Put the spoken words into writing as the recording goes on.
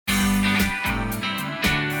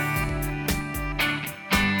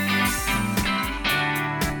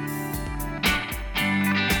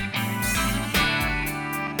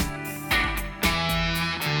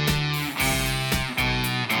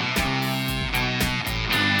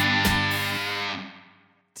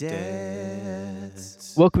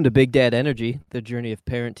Dads. Welcome to Big Dad Energy, the journey of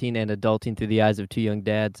parenting and adulting through the eyes of two young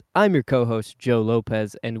dads. I'm your co-host, Joe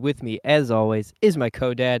Lopez, and with me, as always, is my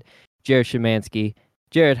co-dad, Jared Szymanski.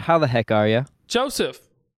 Jared, how the heck are you? Joseph,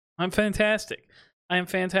 I'm fantastic. I am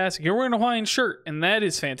fantastic. You're wearing a Hawaiian shirt, and that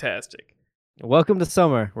is fantastic. Welcome to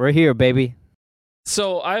summer. We're here, baby.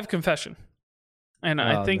 So I have a confession, and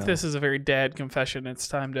I think this is a very dad confession. It's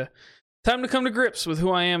time to come to grips with who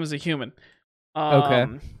I am as a human. Okay.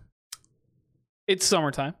 It's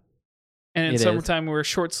summertime, and in summertime we wear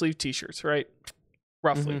short sleeve t-shirts, right?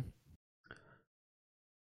 Roughly. Mm-hmm.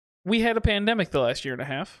 We had a pandemic the last year and a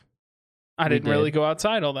half. I didn't really go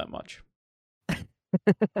outside all that much.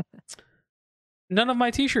 None of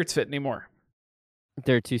my t-shirts fit anymore.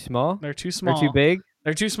 They're too small? They're too small. They're too big?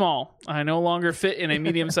 They're too small. I no longer fit in a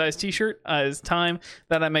medium-sized t-shirt. It's time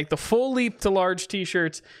that I make the full leap to large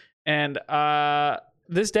t-shirts, and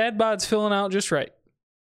this dad bod's filling out just right.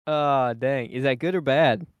 Oh, dang. Is that good or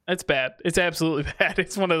bad? It's bad. It's absolutely bad.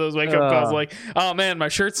 It's one of those wake-up calls like, oh, man, my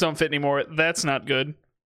shirts don't fit anymore. That's not good.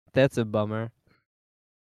 That's a bummer.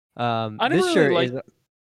 I didn't this really shirt like...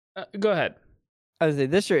 is... go ahead. I was say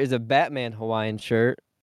this shirt is a Batman Hawaiian shirt,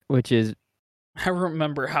 which is... I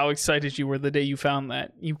remember how excited you were the day you found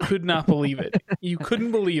that. You could not believe it. You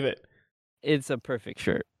couldn't believe it. It's a perfect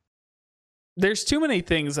shirt. There's too many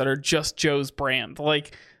things that are just Joe's brand.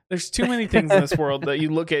 Like, there's too many things in this world that you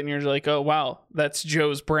look at and you're like, oh, wow, that's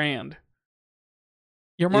Joe's brand.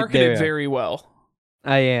 You're marketed very well.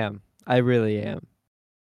 I am. I really am.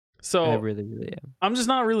 So I really, really am. I'm just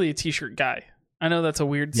not really a t-shirt guy. I know that's a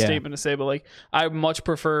weird statement to say, but like I much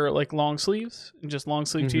prefer like long sleeves and just long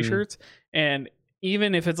sleeve t-shirts. And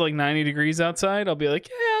even if it's like 90 degrees outside, I'll be like,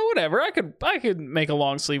 yeah, whatever. I could make a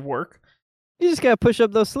long sleeve work. You just gotta push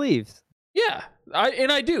up those sleeves. Yeah,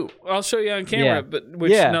 I do. I'll show you on camera, but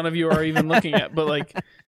which none of you are even looking at. But like,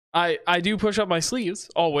 I do push up my sleeves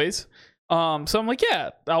always. So I'm like,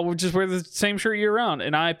 yeah, I'll just wear the same shirt year round,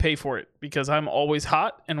 and I pay for it because I'm always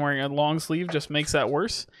hot, and wearing a long sleeve just makes that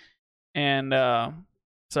worse. And but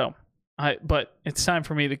it's time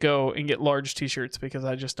for me to go and get large t-shirts because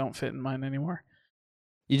I just don't fit in mine anymore.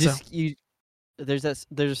 There's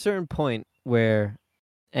a certain point where,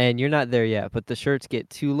 and you're not there yet, but the shirts get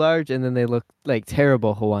too large and then they look like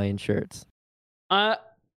terrible Hawaiian shirts. I'm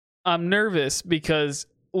nervous because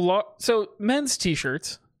so men's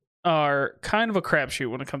t-shirts are kind of a crapshoot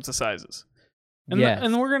when it comes to sizes. And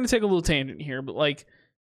and we're going to take a little tangent here, but like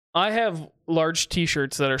I have large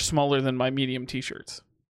t-shirts that are smaller than my medium t-shirts.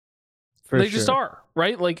 They just are,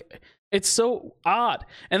 right? Like, it's so odd.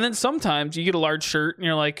 And then sometimes you get a large shirt and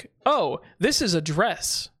you're like, oh, this is a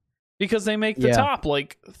dress because they make the top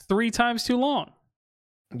like 3 times too long.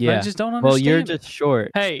 Yeah. I just don't understand. Well, you're just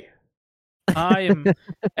short. Hey, I am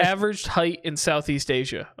average height in Southeast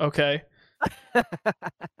Asia, okay?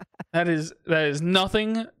 That is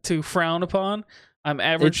nothing to frown upon. I'm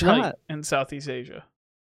average height in Southeast Asia.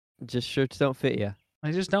 Just shirts don't fit you.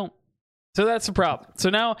 I just don't. So that's the problem.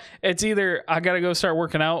 So now it's either I got to go start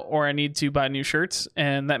working out or I need to buy new shirts,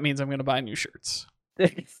 and that means I'm going to buy new shirts.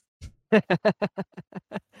 That's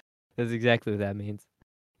exactly what that means.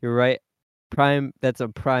 You're right. That's a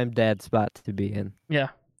prime dad spot to be in. Yeah.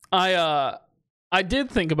 I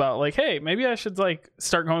did think about like, hey, maybe I should like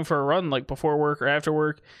start going for a run like before work or after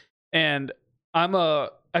work. And I'm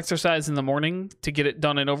a exercise in the morning to get it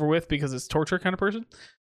done and over with because it's torture kind of person.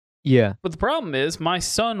 Yeah. But the problem is my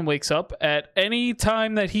son wakes up at any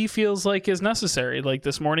time that he feels like is necessary. Like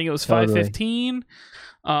this morning it was 5:15.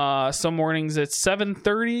 Some mornings it's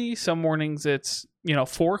 7:30. Some mornings it's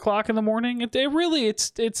 4:00 in the morning.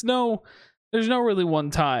 There's no really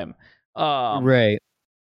one time. Right.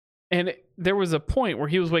 And there was a point where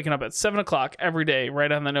he was waking up at 7:00 every day,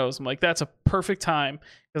 right on the nose. I'm like, that's a perfect time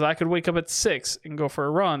because I could wake up at 6 and go for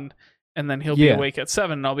a run, and then he'll be awake at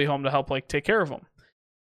 7, and I'll be home to help like take care of him.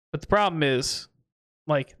 But the problem is,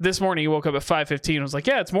 like this morning he woke up at 5:15 and was like,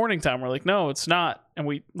 yeah, it's morning time. We're like, no, it's not. And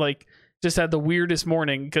we like just had the weirdest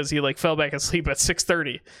morning because he like fell back asleep at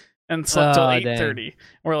 6:30 and slept till 8:30.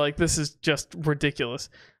 We're like, this is just ridiculous.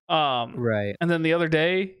 Right. And then the other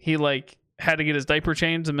day he like had to get his diaper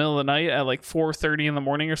changed in the middle of the night at like 4:30 in the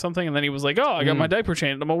morning or something. And then he was like, oh, I got my diaper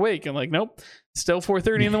changed. I'm awake. And like, nope, still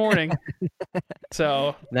 4:30 in the morning.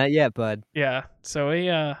 So not yet, bud. Yeah. So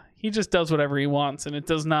he just does whatever he wants, and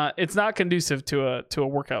it's not conducive to a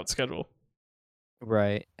workout schedule.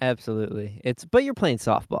 Right. Absolutely. But you're playing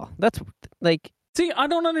softball. That's like, see, I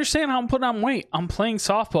don't understand how I'm putting on weight. I'm playing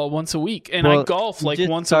softball once a week, and I golf like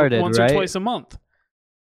once or twice a month.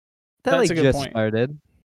 That's like a good point. Started.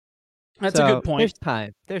 That's a good point.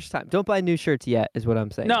 There's time. Don't buy new shirts yet, is what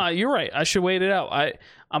I'm saying. No, you're right. I should wait it out.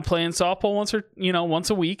 I'm playing softball once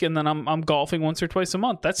a week, and then I'm golfing once or twice a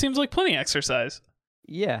month. That seems like plenty of exercise.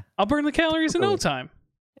 Yeah. I'll burn the calories in no time.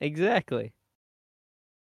 Exactly.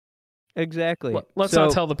 Let's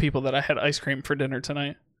not tell the people that I had ice cream for dinner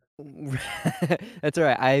tonight. That's all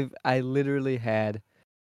right. I literally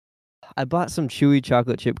I bought some chewy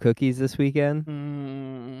chocolate chip cookies this weekend,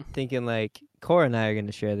 thinking like Cora and I are going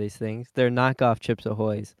to share these things. They're knockoff Chips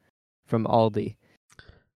Ahoy's from Aldi.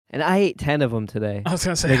 And I ate 10 of them today. I was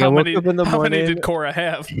going to say, how many did Cora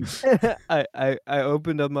have? I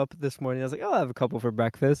opened them up this morning. I was like, oh, I'll have a couple for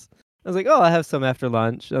breakfast. I was like, oh, I'll have some after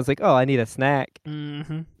lunch. I was like, oh, I need a snack.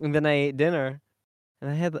 Mm-hmm. And then I ate dinner.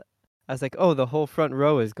 And I was like, oh, the whole front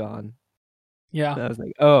row is gone. Yeah. And I was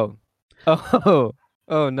like, oh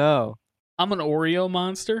no. I'm an Oreo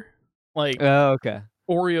monster. Like, oh, okay.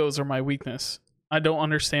 Oreos are my weakness. I don't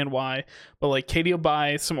understand why, but like Katie will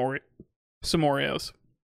buy some Oreos,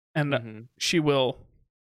 and she will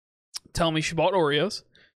tell me she bought Oreos,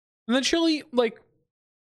 and then she'll eat like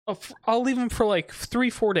I'll leave them for like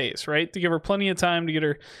 3-4 days, right, to give her plenty of time to get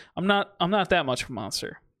her. I'm not that much of a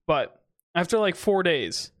monster, but after like 4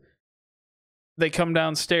 days, they come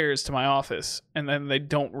downstairs to my office, and then they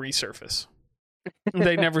don't resurface.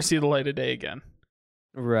 They never see the light of day again.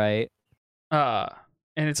 Right. And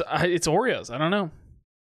it's Oreos. I don't know.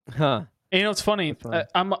 Huh. And it's funny.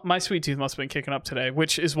 My sweet tooth must have been kicking up today,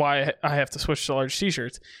 which is why I have to switch to large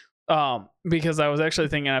t-shirts. Because I was actually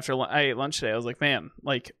thinking after I ate lunch today, I was like, man,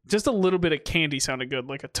 like just a little bit of candy sounded good,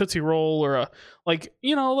 like a Tootsie Roll or like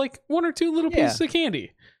 1 or 2 little pieces of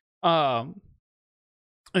candy. And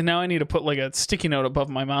now I need to put like a sticky note above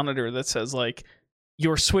my monitor that says like,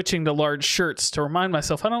 you're switching to large shirts, to remind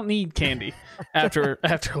myself I don't need candy after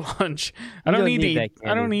lunch. I don't need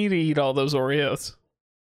to eat all those Oreos.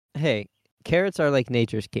 Hey, carrots are like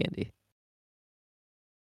nature's candy.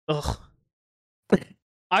 Ugh.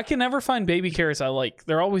 I can never find baby carrots I like.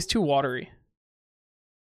 They're always too watery.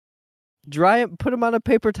 Dry them, put them on a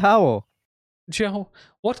paper towel. Joe,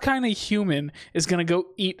 what kind of human is going to go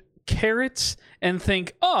eat carrots and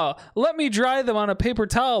think, oh, let me dry them on a paper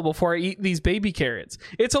towel before I eat these baby carrots?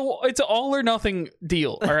 It's an all or nothing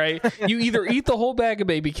deal, all right? You either eat the whole bag of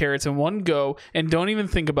baby carrots in one go and don't even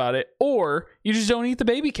think about it, or you just don't eat the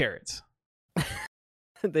baby carrots.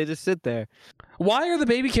 They just sit there. Why are the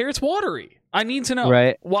baby carrots watery? I need to know.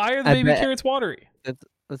 Right. Why are the baby carrots watery?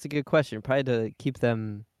 That's a good question. Probably to keep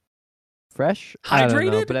them fresh. Hydrated? I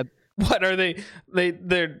don't know, but what are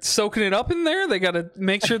they're soaking it up in there? They got to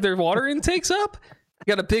make sure their water intake's up?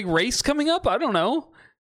 Got a big race coming up? I don't know.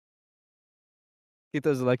 Get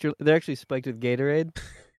those they're actually spiked with Gatorade.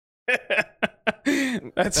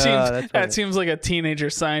 That seems like a teenager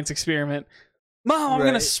science experiment. Mom, I'm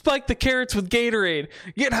going to spike the carrots with Gatorade.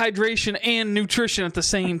 Get hydration and nutrition at the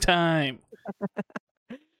same time.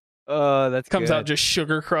 Oh, that's Comes good. out just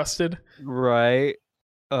sugar crusted. Right.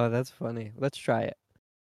 Oh, that's funny. Let's try it.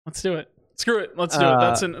 Let's do it. Screw it. Let's do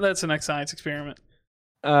it. That's the next science experiment.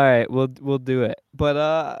 All right, we'll do it.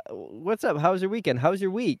 But what's up? How was your weekend? How was your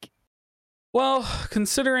week? Well,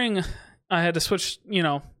 considering I had to switch,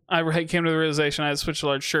 I came to the realization I had to switch to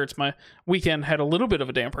large shirts. My weekend had a little bit of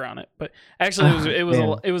a damper on it, but actually it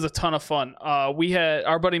was a ton of fun. We had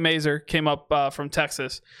our buddy Mazer came up from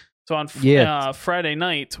Texas, so on Friday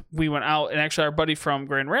night we went out, and actually our buddy from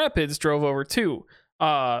Grand Rapids drove over too.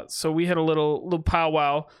 So we had a little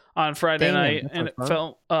powwow on Friday night, and it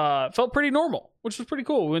felt pretty normal, which was pretty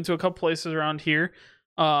cool. We went to a couple places around here.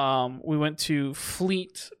 We went to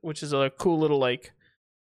Fleet, which is a cool little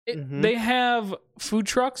they have food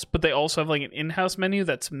trucks, but they also have like an in-house menu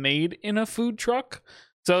that's made in a food truck.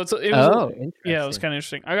 So it was kind of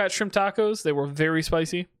interesting. I got shrimp tacos. They were very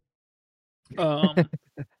spicy.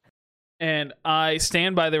 And I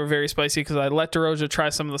stand by they were very spicy because I let DeRoja try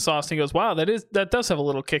some of the sauce, and he goes, wow, that does have a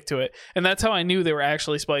little kick to it. And that's how I knew they were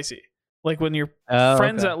actually spicy. Like when your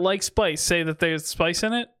friends that like spice say that there's spice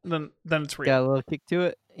in it, then it's real. Got a little kick to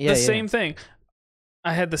it. Yeah, same thing.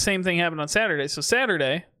 I had the same thing happen on Saturday. So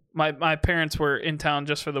Saturday, my parents were in town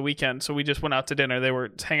just for the weekend, so we just went out to dinner. They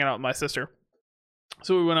were hanging out with my sister.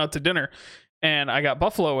 So we went out to dinner, and I got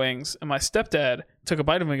buffalo wings, and my stepdad took a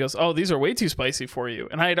bite of them and goes, oh, these are way too spicy for you.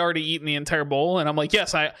 And I had already eaten the entire bowl, and I'm like,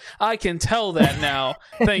 yes, I can tell that now.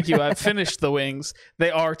 Thank you. I've finished the wings.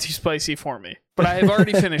 They are too spicy for me. But I have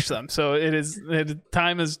already finished them, so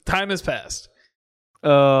time has passed.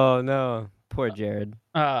 Oh, no. Poor Jared.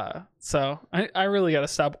 So I really got to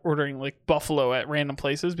stop ordering like buffalo at random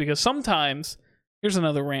places, because sometimes, here's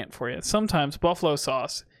another rant for you. Sometimes buffalo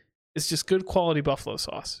sauce is just good quality buffalo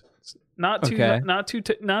sauce. It's Not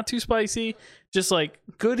too spicy. Just like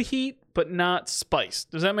good heat, but not spice.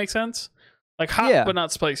 Does that make sense? Like hot, but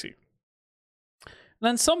not spicy. And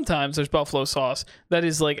then sometimes there's buffalo sauce that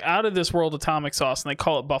is like out of this world atomic sauce, and they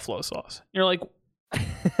call it buffalo sauce. You're like,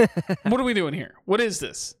 what are we doing here? What is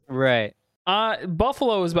this? Right.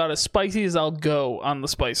 Buffalo is about as spicy as I'll go on the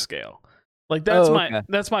spice scale. Like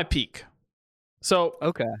that's my peak. So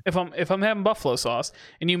if I'm having buffalo sauce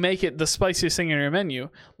and you make it the spiciest thing in your menu,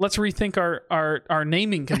 let's rethink our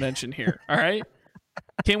naming convention here. All right,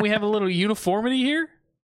 can't we have a little uniformity here?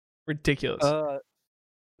 Ridiculous.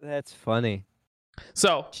 That's funny.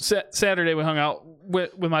 So Saturday we hung out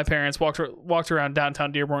with my parents, walked around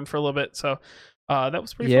downtown Dearborn for a little bit. So that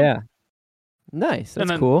was pretty fun. Nice.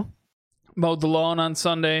 That's cool. Mowed the lawn on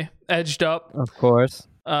Sunday, edged up. Of course.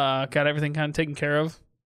 Got everything kind of taken care of.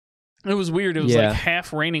 It was weird. It was like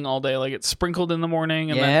half raining all day. Like it sprinkled in the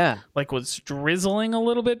morning and then like was drizzling a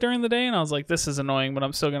little bit during the day. And I was like, this is annoying, but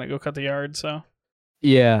I'm still going to go cut the yard. So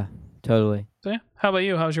yeah, totally. So yeah. How about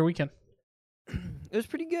you? How was your weekend? It was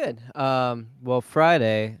pretty good. Well,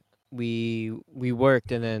 Friday we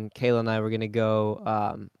worked, and then Kayla and I were going to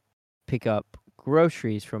go pick up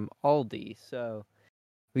groceries from Aldi. So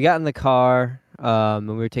we got in the car and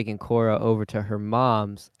we were taking Cora over to her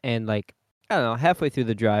mom's, and like, I don't know, halfway through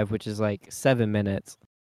the drive, which is like 7 minutes,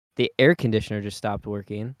 the air conditioner just stopped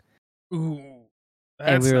working. Ooh,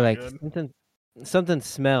 and we were like, something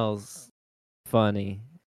smells funny.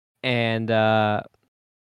 And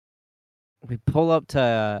we pull up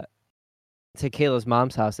to Kayla's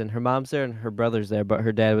mom's house, and her mom's there and her brother's there, but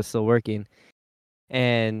her dad was still working.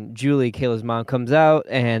 And Julie, Kayla's mom, comes out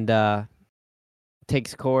and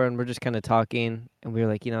takes Cora, and we're just kind of talking, and we were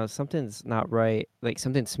like, something's not right. Like,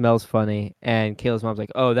 something smells funny. And Kayla's mom's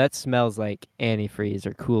like, oh, that smells like antifreeze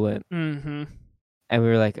or coolant. Mm-hmm. And we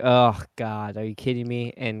were like, oh, God, are you kidding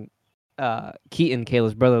me? And Keaton,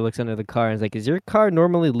 Kayla's brother, looks under the car and is like, is your car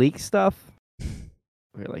normally leak stuff?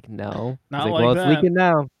 We were like, no. Not like, like well, that. it's leaking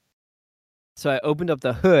now. So I opened up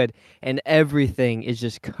the hood, and everything is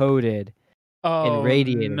just coated in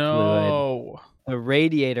radiator fluid. The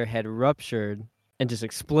radiator had ruptured and just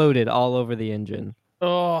exploded all over the engine.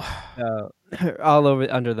 Oh. All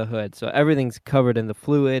over under the hood. So everything's covered in the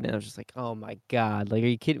fluid, and I was just like, oh my God. Like, are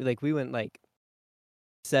you kidding me? Like, we went like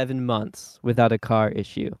 7 months without a car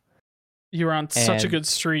issue. You were on such a good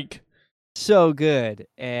streak. So good.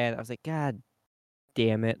 And I was like, God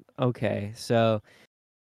damn it. Okay. So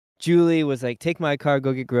Julie was like, take my car,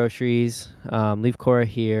 go get groceries, leave Cora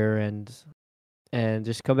here, and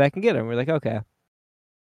just come back and get her. And we're like, okay.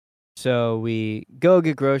 So we go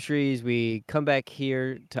get groceries. We come back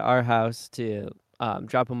here to our house to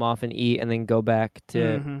drop them off and eat, and then go back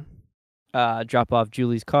to drop off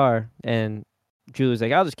Julie's car. And Julie was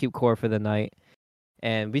like, I'll just keep Cora for the night.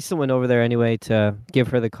 And we still went over there anyway to give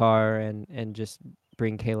her the car and just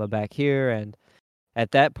bring Kayla back here. And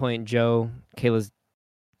at that point, Joe, Kayla's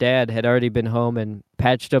dad, had already been home and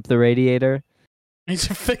patched up the radiator. He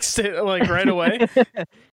just fixed it like right away?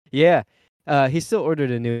 Yeah. He still ordered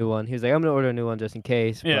a new one. He was like, I'm going to order a new one just in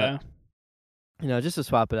case. Yeah. But, just to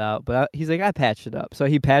swap it out. But he's like, I patched it up. So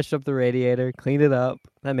he patched up the radiator, cleaned it up.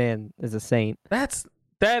 That man is a saint. That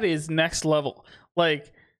is next level.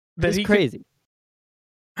 Like, that's crazy.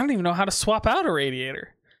 I don't even know how to swap out a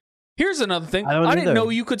radiator. Here's another thing. I didn't know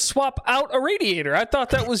you could swap out a radiator. I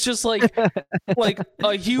thought that was just like a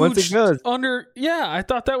huge I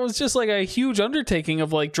thought that was just like a huge undertaking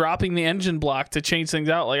of like dropping the engine block to change things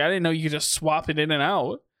out. Like, I didn't know you could just swap it in and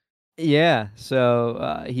out. Yeah.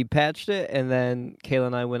 So he patched it, and then Kayla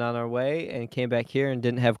and I went on our way and came back here and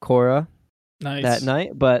didn't have Cora that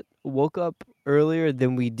night, but woke up earlier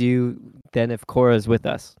than we do than if Cora's with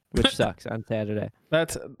us, which sucks on Saturday.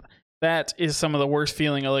 That is some of the worst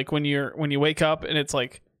feeling. Like when you wake up and it's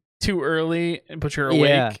like too early, but you're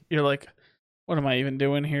awake. You're like, what am I even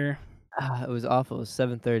doing here? It was awful. It was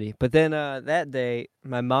 7:30. But then that day,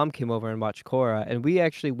 my mom came over and watched Cora, and we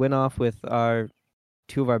actually went off with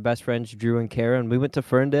two of our best friends, Drew and Kara, and we went to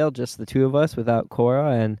Ferndale, just the two of us without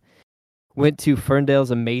Cora, and went to Ferndale's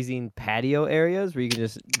amazing patio areas where you can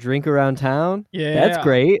just drink around town. Yeah. That's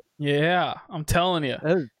great. Yeah, I'm telling you.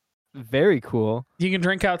 That was very cool. You can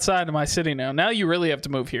drink outside of my city now. Now you really have to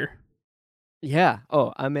move here. Yeah.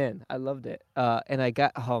 Oh, I'm in. I loved it. And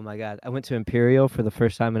oh my God, I went to Imperial for the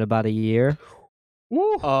first time in about a year.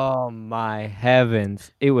 Woo. Oh my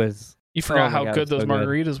heavens. It was. You forgot how good those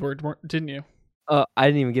margaritas were, didn't you? I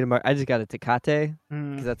didn't even get I just got a Tecate,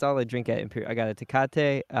 because that's all I drink at Imperial. I got a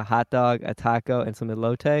Tecate, a hot dog, a taco, and some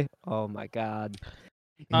elote. Oh my God.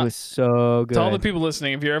 It was so good. To all the people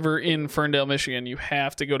listening, if you're ever in Ferndale, Michigan, you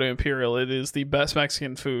have to go to Imperial. It is the best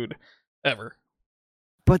Mexican food ever.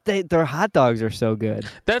 But their hot dogs are so good.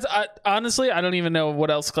 Honestly, I don't even know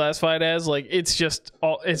what else classified as. Like, it's just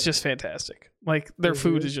fantastic. Like, their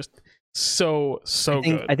food is just so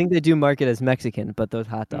good. I think they do market as Mexican, but those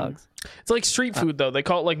hot dogs. It's like street food though. They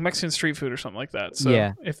call it like Mexican street food or something like that. So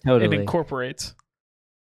yeah, if totally. it incorporates.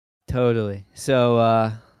 Totally. So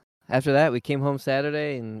after that, we came home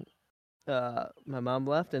Saturday, and my mom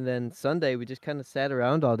left, and then Sunday we just kind of sat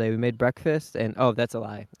around all day. We made breakfast, and that's a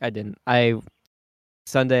lie. I didn't.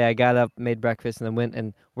 Sunday I got up, made breakfast, and then went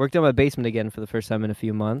and worked on my basement again for the first time in a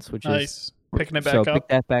few months, which is picking it back up. Pick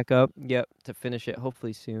that back up. Yep, to finish it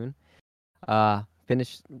hopefully soon.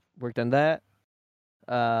 Worked on that,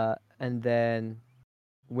 and then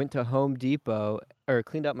went to Home Depot, or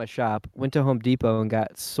cleaned up my shop. Went to Home Depot and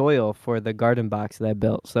got soil for the garden box that I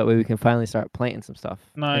built, so that way we can finally start planting some stuff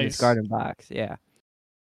in this garden box. Yeah.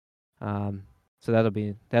 So that'll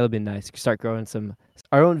be nice. Start growing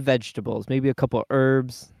our own vegetables, maybe a couple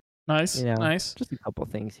herbs. Nice, nice. Just a couple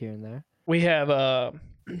things here and there. We have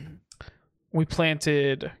we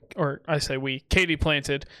planted, or I say Katie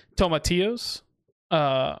planted tomatillos.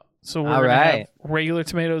 So we're gonna have regular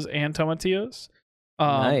tomatoes and tomatillos.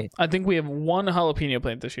 Nice. I think we have one jalapeno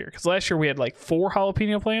plant this year, because last year we had like 4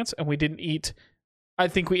 jalapeno plants and we didn't eat. I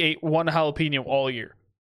think we ate 1 jalapeno all year.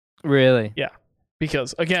 Really? Yeah.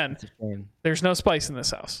 Because, again, there's no spice in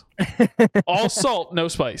this house. All salt, no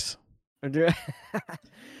spice.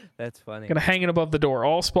 That's funny. Gonna hang it above the door.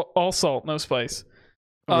 All salt, no spice.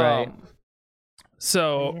 Right.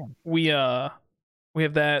 So we have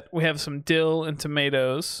that. We have some dill and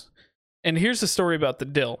tomatoes. And here's the story about the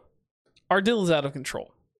dill. Our dill is out of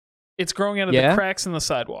control. It's growing out of the cracks in the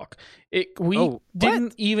sidewalk. We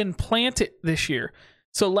didn't even plant it this year.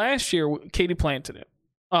 So last year, Katie planted it.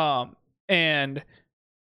 And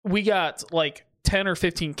we got like 10 or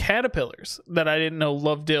 15 caterpillars that I didn't know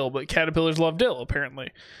loved dill, but caterpillars love dill apparently.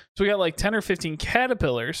 So we got like 10 or 15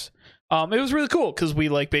 caterpillars. It was really cool because we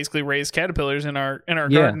like basically raised caterpillars in our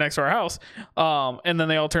garden next to our house. And then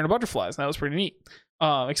they all turned to butterflies. And that was pretty neat.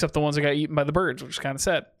 Except the ones that got eaten by the birds, which is kind of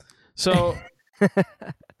sad. So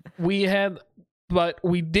but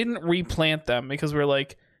we didn't replant them because we're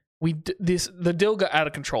like, the dill got out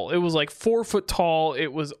of control. It was like 4 foot tall. It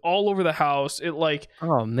was all over the house. It like,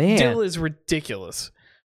 oh man, dill is ridiculous.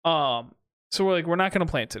 So we're like, we're not going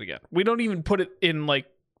to plant it again. We don't even put it in like,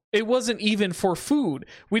 it wasn't even for food.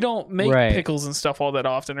 We don't make pickles and stuff all that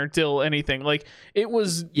often, or dill anything. Like, it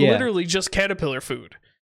was literally just caterpillar food.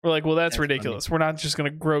 We're like, well, that's ridiculous. Funny. We're not just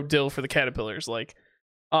going to grow dill for the caterpillars. Like,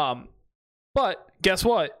 but guess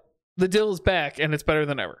what? The dill is back and it's better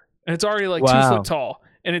than ever. And it's already like 2 foot tall.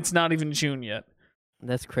 And it's not even June yet.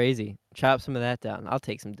 That's crazy. Chop some of that down. I'll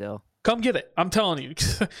take some dill. Come get it. I'm telling you.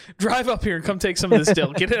 Drive up here and come take some of this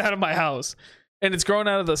dill. Get it out of my house. And it's growing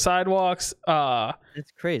out of the sidewalks.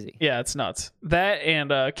 It's crazy. Yeah, it's nuts. That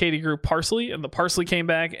and Katie grew parsley, and the parsley came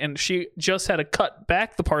back, and she just had to cut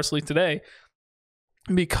back the parsley today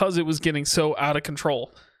because it was getting so out of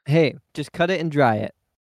control. Hey, just cut it and dry it.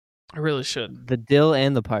 I really should. The dill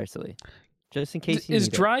and the parsley. Just in case you Is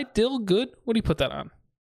dried dill good? What do you put that on?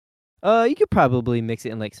 You could probably mix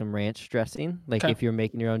it in like some ranch dressing. Like if you're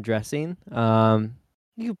making your own dressing.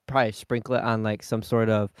 You could probably sprinkle it on like some sort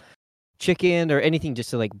of chicken or anything just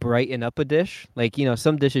to like brighten up a dish. Like,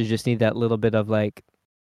 some dishes just need that little bit of like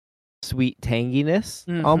sweet tanginess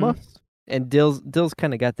almost. And dill's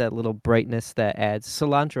kind of got that little brightness that adds.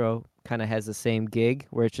 Cilantro kind of has the same gig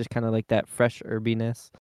where it's just kind of like that fresh herbiness.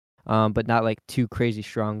 But not like too crazy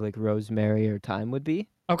strong like rosemary or thyme would be.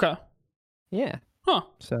 Okay. Yeah. Huh.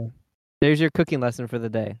 So there's your cooking lesson for the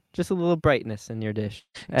day. Just a little brightness in your dish.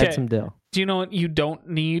 Add some dill. Do you know what you don't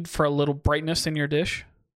need for a little brightness in your dish?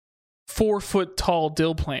 4 foot tall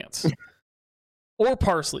dill plants. Or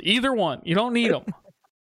parsley. Either one. You don't need them.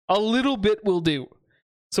 A little bit will do.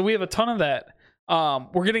 So we have a ton of that.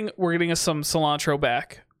 We're getting us some cilantro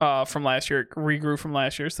back from last year. It regrew from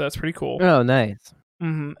last year, so that's pretty cool. Oh, nice.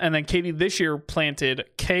 Mm-hmm. And then Katie this year planted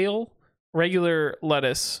kale, regular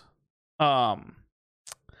lettuce.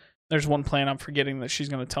 There's one plant I'm forgetting that she's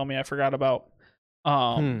going to tell me I forgot about.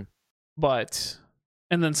 But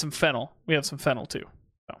and then some fennel. We have some fennel too.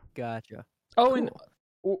 So. Gotcha. Oh,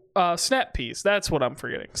 cool. And snap peas. That's what I'm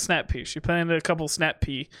forgetting. Snap peas. She planted a couple snap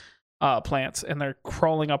pea plants, and they're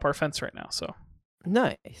crawling up our fence right now. So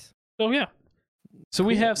nice. So yeah. So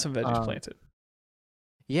we have some veggies planted.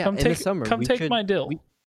 Yeah, in the summer. Come take my dill.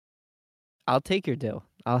 I'll take your dill.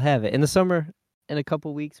 I'll have it. In the summer, in a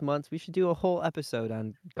couple weeks, months, we should do a whole episode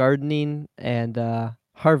on gardening and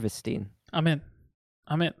harvesting. I'm in.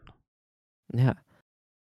 Yeah.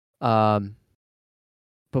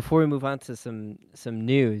 Before we move on to some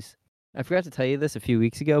news, I forgot to tell you this a few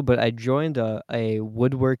weeks ago, but I joined a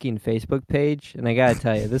woodworking Facebook page, and I gotta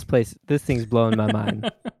tell you, this thing's blowing my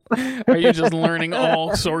mind. Are you just learning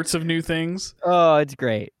all sorts of new things? Oh, it's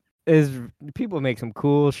great. People make some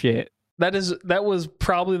cool shit. That was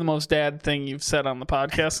probably the most dad thing you've said on the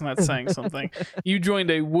podcast, and that's saying something. You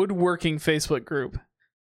joined a woodworking Facebook group.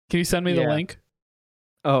 Can you send me the link?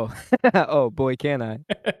 Oh, oh boy, can I?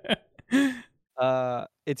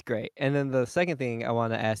 It's great. And then the second thing I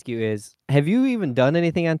want to ask you is, have you even done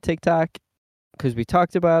anything on TikTok? Because we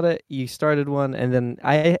talked about it. You started one, and then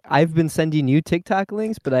I've been sending you TikTok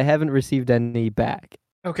links, but I haven't received any back.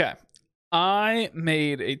 Okay. I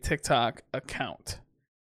made a TikTok account.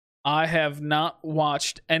 I have not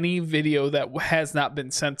watched any video that has not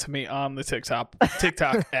been sent to me on the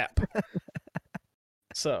TikTok app.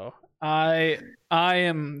 So I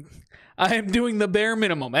am doing the bare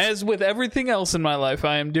minimum. As with everything else in my life,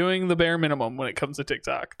 I am doing the bare minimum when it comes to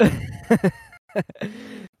TikTok.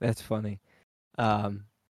 That's funny.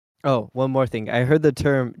 Oh, one more thing. I heard the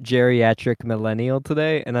term geriatric millennial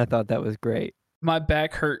today, and I thought that was great. My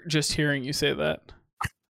back hurt just hearing you say that.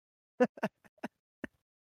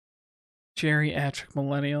 Geriatric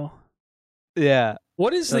millennial. Yeah.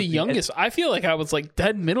 What is the youngest? I feel like I was like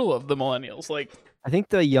dead middle of the millennials. Like, I think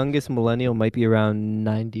the youngest millennial might be around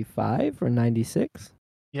 95 or 96.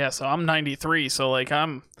 Yeah, so I'm 93, so like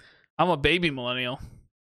I'm a baby millennial.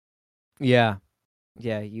 Yeah.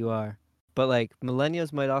 Yeah, you are. But like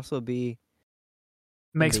millennials might also be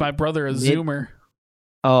makes my brother a Zoomer.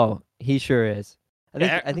 Oh, he sure is.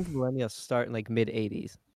 I think millennials start in like mid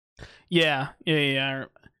 80s. Yeah.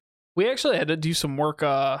 We actually had to do some work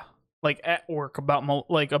like at work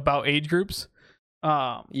about age groups.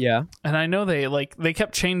 Yeah. And I know they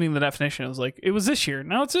kept changing the definition. It was like it was this year,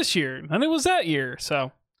 now it's this year, and it was that year.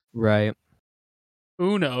 So right.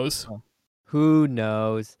 Who knows? Oh. Who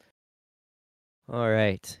knows? All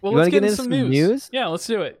right. Well, let's get into some news. Yeah, let's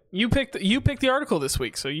do it. You picked the article this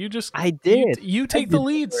week, so you just I did. You take the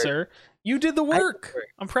lead, sir. You did the work.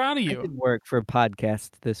 I'm proud of you. I did work for a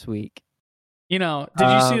podcast this week. You know, did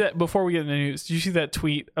you see that before we get into the news? Did you see that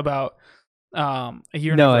tweet about a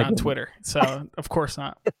year on Twitter? So of course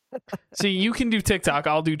not. See, you can do TikTok,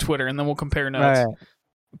 I'll do Twitter, and then we'll compare notes. Right.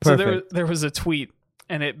 Perfect. So there was a tweet,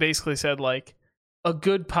 and it basically said like, a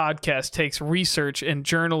good podcast takes research and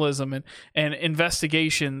journalism and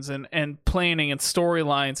investigations and planning and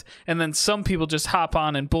storylines, and then some people just hop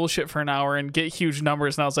on and bullshit for an hour and get huge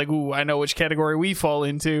numbers. And I was like, ooh, I know which category we fall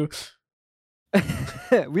into.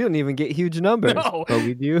 We don't even get huge numbers, no. But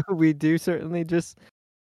we do certainly just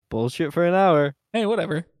bullshit for an hour. Hey,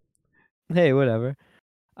 whatever.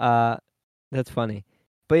 That's funny.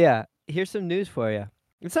 But yeah, here's some news for you.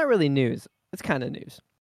 It's not really news. It's kind of news.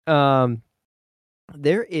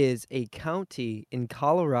 There is a county in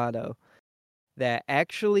Colorado that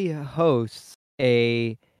actually hosts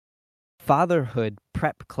a fatherhood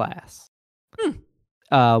prep class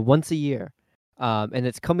once a year. And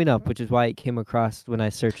it's coming up, which is why it came across when I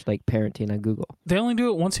searched like parenting on Google. They only do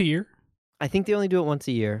it once a year? I think they only do it once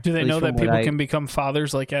a year. Do they know that people can become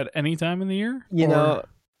fathers like at any time in the year? You know,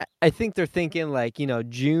 I think they're thinking like,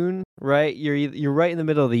 June, right? You're right in the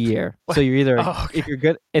middle of the year. So you're either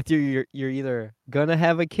if you're either gonna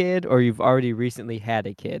have a kid or you've already recently had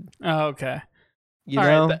a kid. Oh, okay. You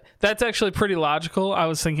know? Right, that's actually pretty logical. I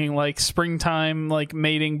was thinking like springtime, like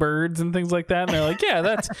mating birds and things like that. And they're like, yeah,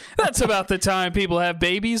 that's about the time people have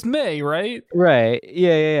babies, May, right? Right.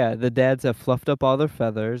 Yeah. The dads have fluffed up all their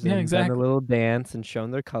feathers and exactly. done a little dance and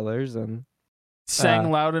shown their colors and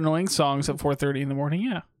sang loud, annoying songs at 4:30 in the morning.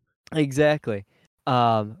 Yeah. Exactly.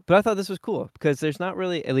 But I thought this was cool because there's not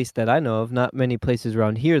really, at least that I know of, not many places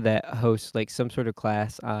around here that host like some sort of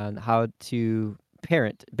class on how to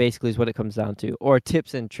parent, basically is what it comes down to, or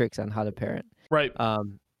tips and tricks on how to parent. Right.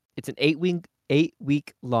 It's an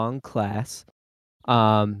 8-week long class.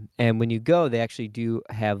 And when you go, they actually do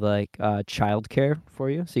have like childcare for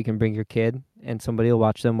you, so you can bring your kid and somebody will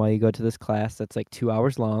watch them while you go to this class. That's like 2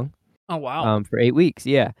 hours long. Oh wow. For 8 weeks,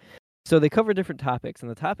 yeah. So they cover different topics, and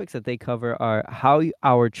the topics that they cover are how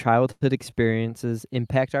our childhood experiences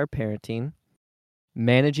impact our parenting,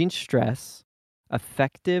 managing stress,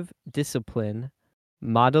 effective discipline,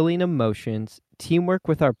 modeling emotions, teamwork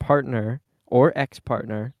with our partner or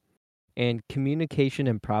ex-partner, and communication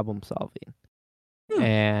and problem solving.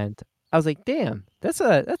 And I was like, damn, that's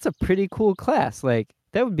a pretty cool class. Like,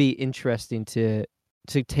 that would be interesting to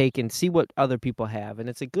take and see what other people have. And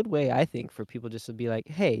it's a good way, I think, for people just to be like,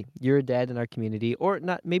 hey, you're a dad in our community, or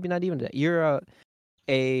maybe not even that. You're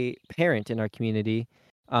a parent in our community.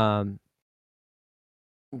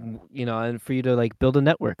 and for you to like build a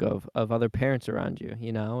network of other parents around you,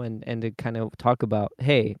 and to kind of talk about,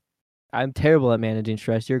 hey, I'm terrible at managing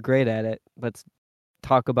stress. You're great at it. Let's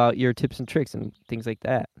talk about your tips and tricks and things like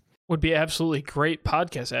that. Would be absolutely great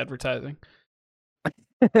podcast advertising.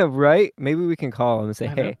 Right? Maybe we can call them and say,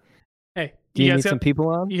 hey, do you need some people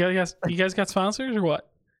on? You guys got sponsors or what?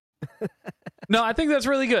 No, I think that's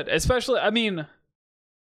really good. Especially, I mean,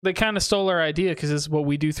 they kind of stole our idea because it's what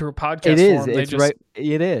we do through a podcast. It is. It's right.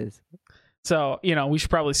 It is. So, we should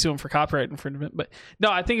probably sue them for copyright infringement. But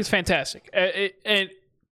no, I think it's fantastic. It's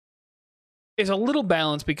a little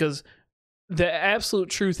balanced because the absolute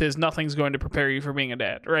truth is nothing's going to prepare you for being a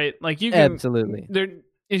dad, right? Like you can, absolutely.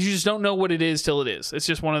 You just don't know what it is till it is. It's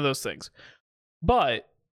just one of those things. But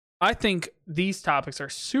I think these topics are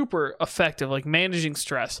super effective, like managing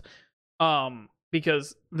stress.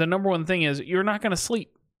 Because the number one thing is you're not going to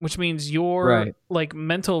sleep, which means your like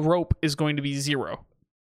mental rope is going to be zero.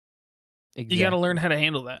 Exactly. You got to learn how to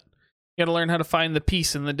handle that. You got to learn how to find the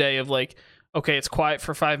peace in the day of like, okay, it's quiet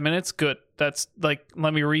for 5 minutes. Good. That's like,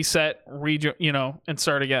 let me reset, and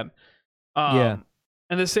start again. And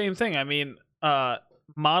the same thing. I mean,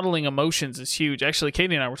 modeling emotions is huge. Actually,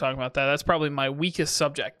 Katie and I were talking about that. That's probably my weakest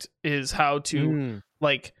subject is how to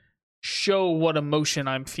like show what emotion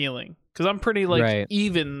I'm feeling. Cause I'm pretty like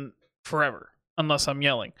even forever unless I'm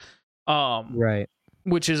yelling.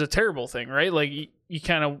 Which is a terrible thing, right? Like you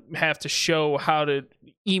kind of have to show how to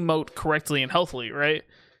emote correctly and healthily, right?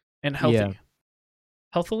 And healthy. Yeah.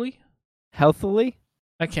 Healthily?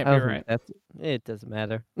 That can't be right. It doesn't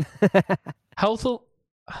matter. Healthful.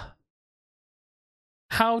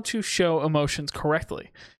 How to show emotions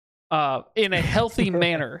correctly in a healthy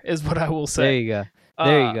manner is what I will say. There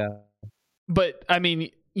you go. But I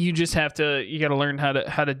mean, you just have to. You got to learn how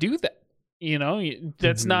to do that.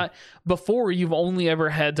 That's not before. You've only ever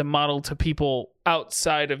had to model to people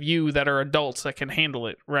outside of you that are adults that can handle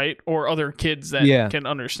it, right? Or other kids that can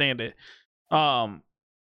understand it.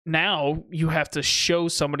 Now you have to show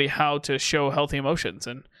somebody how to show healthy emotions,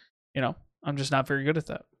 and I'm just not very good at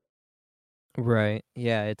that. Right.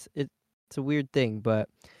 Yeah, it's a weird thing, but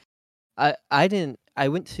I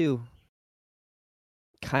went to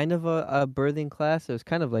kind of a birthing class. It was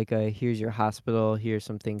kind of like here's your hospital, here's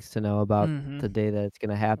some things to know about the day that it's going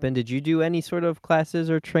to happen. Did you do any sort of classes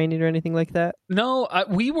or training or anything like that? No,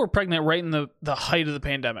 we were pregnant right in the height of the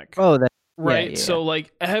pandemic. Oh, right. Yeah. So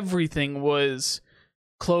like everything was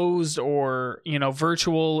closed or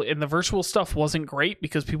virtual, and the virtual stuff wasn't great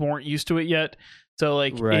because people weren't used to it yet. So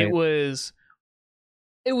like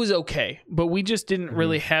it was okay, but we just didn't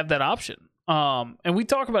really have that option. And we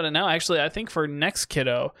talk about it now. Actually, I think for next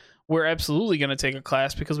kiddo, we're absolutely going to take a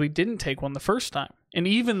class because we didn't take one the first time. And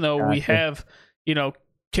even though we have,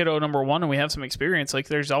 kiddo number one and we have some experience, like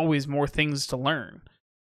there's always more things to learn.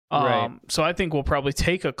 So I think we'll probably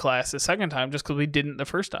take a class the second time just because we didn't the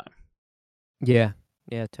first time. Yeah,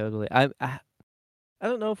 totally. I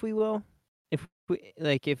don't know if we will. If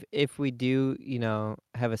we do,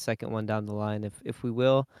 have a second one down the line, if we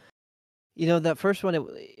will. That first one,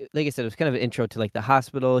 like I said, it was kind of an intro to like the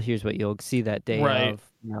hospital. Here's what you'll see that day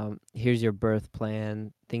of. Here's your birth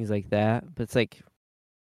plan, things like that. But it's like,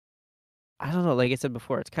 I don't know. Like I said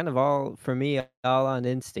before, it's kind of all for me, all on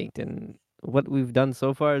instinct, and what we've done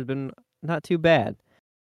so far has been not too bad.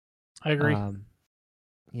 I agree.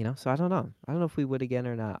 So I don't know. I don't know if we would again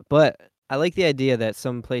or not. But I like the idea that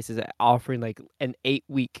some places are offering like an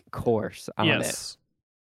 8-week course on it.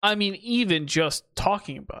 I mean, even just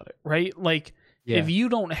talking about it, right? Like, if you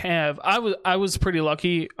don't have, I was pretty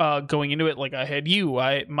lucky going into it. Like, I had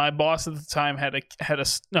my boss at the time had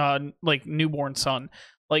a like newborn son.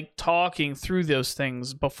 Like talking through those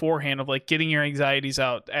things beforehand of like getting your anxieties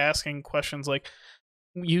out, asking questions. Like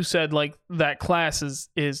you said, like that class is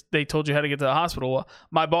they told you how to get to the hospital. Well,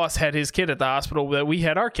 my boss had his kid at the hospital that we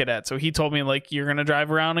had our kid at, so he told me like you're gonna drive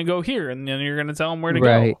around and go here, and then you're gonna tell him where to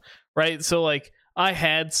go, right? So like. I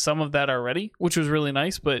had some of that already, which was really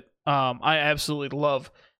nice, but I absolutely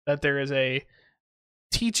love that there is a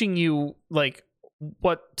teaching you like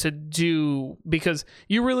what to do, because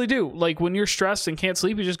you really do. Like when you're stressed and can't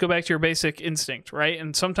sleep, you just go back to your basic instinct, right?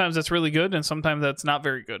 And sometimes that's really good and sometimes that's not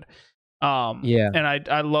very good. And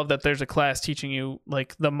I love that there's a class teaching you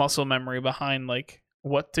like the muscle memory behind like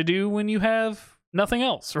what to do when you have nothing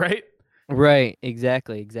else, right? Right,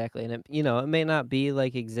 exactly. And it may not be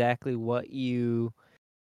like exactly what you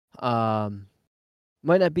might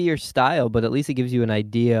not be your style, but at least it gives you an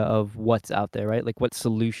idea of what's out there, right? Like what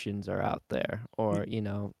solutions are out there, or in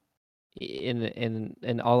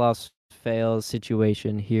an all else fails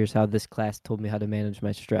situation, here's how this class told me how to manage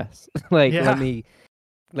my stress. Let me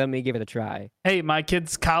let me give it a try. Hey, my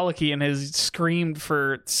kid's colicky and has screamed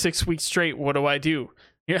for 6 weeks straight. What do I do?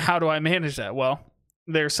 How do I manage that? Well,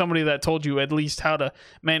 there's somebody that told you at least how to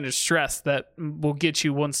manage stress that will get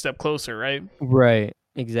you one step closer, right? Right.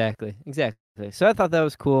 Exactly. So I thought that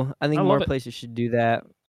was cool. I think more places should do that.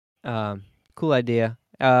 Cool idea.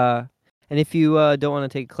 And if you don't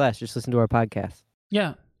want to take a class, just listen to our podcast.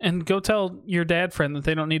 Yeah. And go tell your dad friend that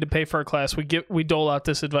they don't need to pay for a class. We dole out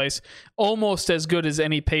this advice almost as good as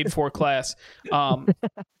any paid for class,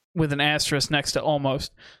 with an asterisk next to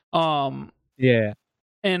almost. Yeah.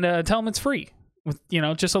 And tell them it's free. With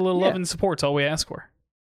just a little love and support's all we ask for.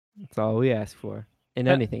 That's all we ask for in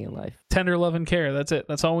anything in life. Tender love and care. That's it.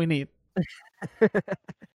 That's all we need.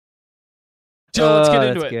 Joe, let's get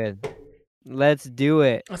into it. Good. Let's do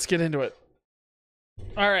it. Let's get into it.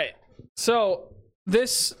 All right. So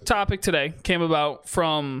this topic today came about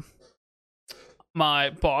from my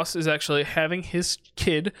boss is actually having his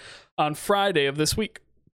kid on Friday of this week.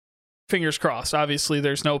 Fingers crossed. Obviously,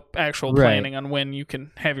 there's no actual planning on when you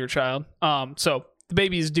can have your child. So the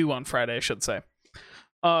baby is due on Friday, I should say.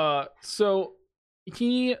 So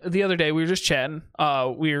the other day we were just chatting.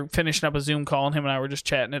 We were finishing up a Zoom call, and him and I were just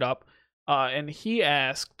chatting it up. And he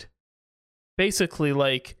asked, basically,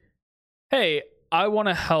 like, "Hey, I want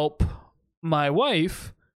to help my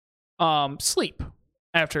wife sleep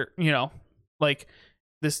after, like."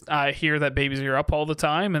 This, I hear that babies are up all the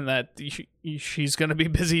time and that she's going to be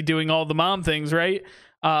busy doing all the mom things, right?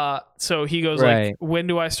 So he goes like, when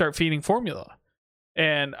do I start feeding formula?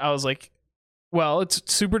 And I was like, well, it's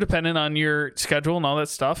super dependent on your schedule and all that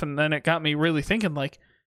stuff. And then it got me really thinking, like,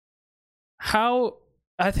 how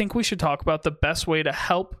I think we should talk about the best way to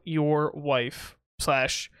help your wife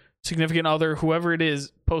 / significant other, whoever it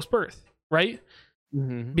is, post-birth, right?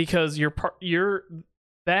 Mm-hmm. Because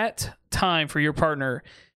that time for your partner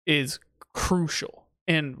is crucial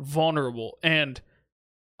and vulnerable and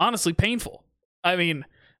honestly painful. I mean,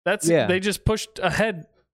 they just pushed a head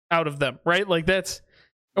out of them, right? Like that's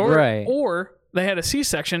or they had a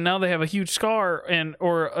C-section, now they have a huge scar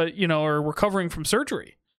or recovering from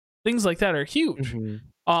surgery. Things like that are huge.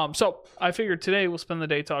 Mm-hmm. So I figured today we'll spend the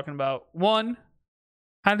day talking about, one,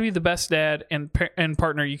 how to be the best dad and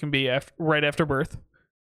partner you can be right after birth,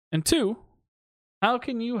 and two, how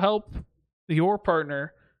can you help your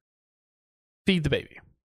partner feed the baby?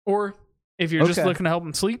 Or if you're just looking to help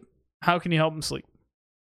them sleep, how can you help them sleep?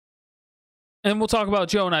 And we'll talk about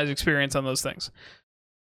Joe and I's experience on those things.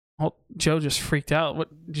 Well, Joe just freaked out. What,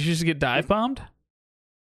 did you just get dive bombed?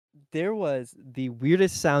 There was the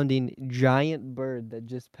weirdest sounding giant bird that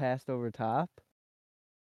just passed over top.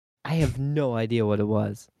 I have no idea what it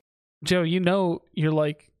was. Joe, you're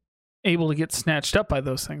like able to get snatched up by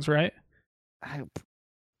those things, right?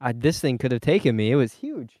 This thing could have taken me. It was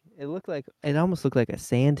huge. It almost looked like a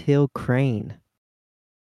sandhill crane.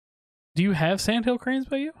 Do you have sandhill cranes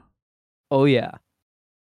by you? Oh yeah.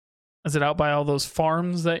 Is it out by all those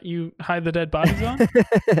farms that you hide the dead bodies on?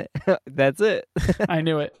 That's it. I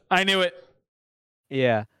knew it.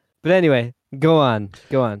 Yeah. But anyway, go on.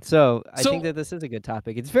 So I think that this is a good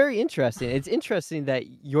topic. It's very interesting. It's interesting that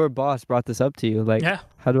your boss brought this up to you. Like,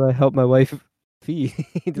 how do I help my wife feed?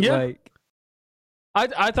 Yeah.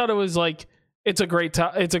 I thought it was like, it's a great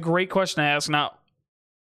question to ask. Now,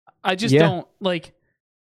 I just don't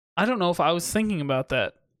I don't know if I was thinking about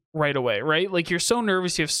that right away, right? Like, you're so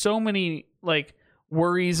nervous, you have so many like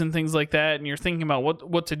worries and things like that, and you're thinking about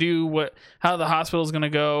what to do, how the hospital's gonna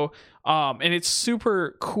go, and it's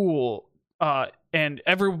super cool. And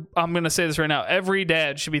I'm gonna say this right now, every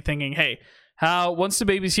dad should be thinking, hey, once the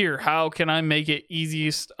baby's here, how can I make it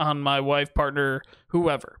easiest on my wife, partner,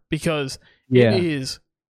 whoever? Because it is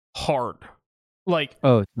hard. Like,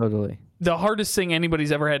 oh, totally. The hardest thing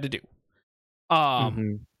anybody's ever had to do.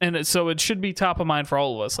 And so it should be top of mind for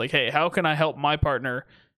all of us. Like, hey, how can I help my partner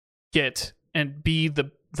get and be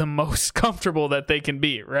the most comfortable that they can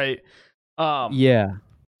be, right?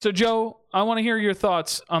 So Joe, I want to hear your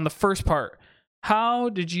thoughts on the first part. How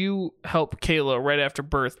did you help Kayla right after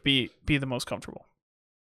birth be the most comfortable?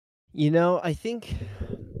 I think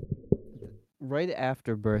right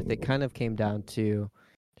after birth, it kind of came down to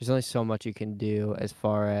there's only so much you can do as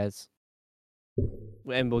far as,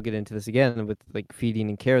 and we'll get into this again with like feeding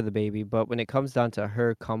and care of the baby, but when it comes down to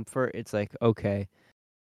her comfort, it's like, okay,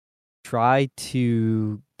 try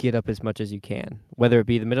to get up as much as you can, whether it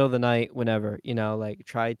be the middle of the night, whenever, like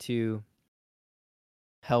try to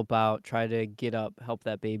help out, try to get up, help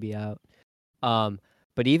that baby out.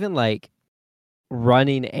 But even like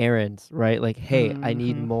running errands, right? Like, hey, I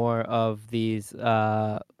need more of these,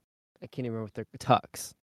 I can't even remember what they're,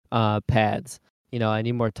 tucks, pads. I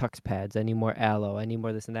need more Tux pads, I need more aloe, I need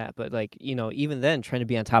more this and that. But like, even then trying to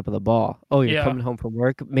be on top of the ball. Oh, you're Yeah. coming home from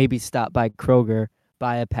work, maybe stop by Kroger,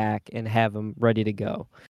 buy a pack and have them ready to go.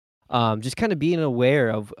 Just kind of being aware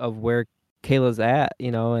of where Kayla's at,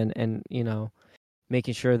 and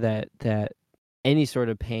making sure that any sort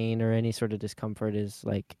of pain or any sort of discomfort is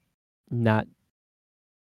like not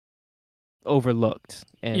overlooked,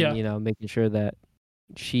 and Yeah. making sure that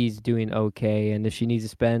she's doing okay, and if she needs to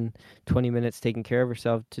spend 20 minutes taking care of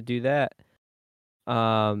herself to do that,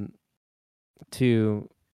 to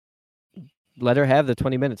let her have the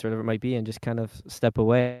 20 minutes or whatever it might be and just kind of step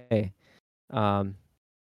away.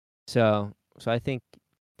 So I think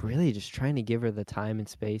really just trying to give her the time and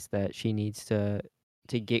space that she needs to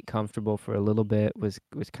get comfortable for a little bit was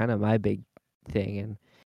kind of my big thing, and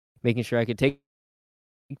making sure I could take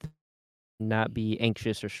not be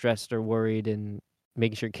anxious or stressed or worried, and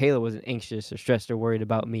making sure Kayla wasn't anxious or stressed or worried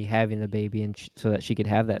about me having the baby, and so that she could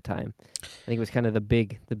have that time. I think it was kind of the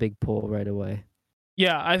big pull right away.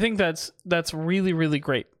 Yeah, I think that's really, really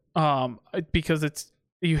great. Because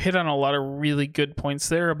you hit on a lot of really good points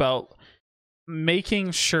there about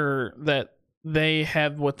making sure that they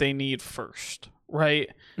have what they need first, right?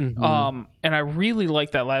 Mm-hmm. And I really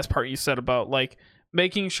like that last part you said about like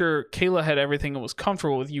making sure Kayla had everything and was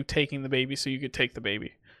comfortable with you taking the baby so you could take the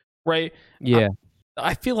baby, right? Yeah.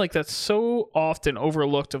 I feel like that's so often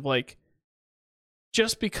overlooked of like,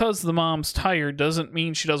 just because the mom's tired doesn't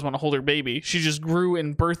mean she doesn't want to hold her baby. She just grew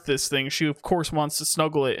and birthed this thing. She of course wants to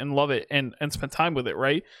snuggle it and love it and spend time with it,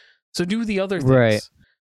 right? So do the other things. Right.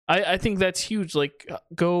 I think that's huge. Like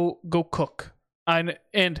go cook. And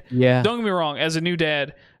yeah, don't get me wrong, as a new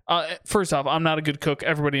dad, first off, I'm not a good cook.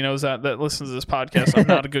 Everybody knows that listens to this podcast. I'm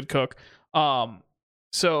not a good cook.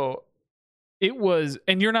 So it was,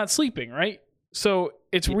 and you're not sleeping, right? So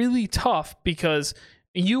it's really tough because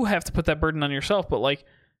you have to put that burden on yourself, but like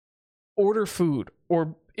order food,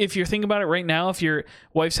 or if you're thinking about it right now, if your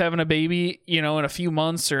wife's having a baby, in a few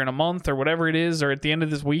months or in a month or whatever it is, or at the end of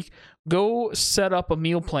this week, go set up a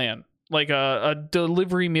meal plan, like a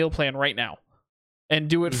delivery meal plan right now, and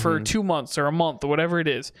do it for 2 months or a month or whatever it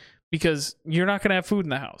is, because you're not going to have food in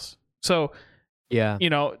the house. So yeah,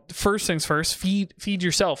 first things first, feed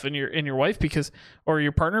yourself and your wife, or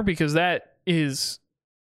your partner, because that is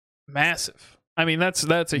massive. I mean, that's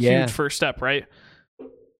a huge first step, right?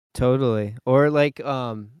 Totally. Or like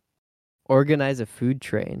organize a food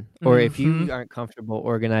train. Or if you aren't comfortable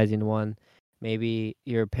organizing one, maybe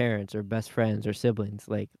your parents or best friends or siblings,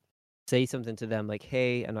 like say something to them like,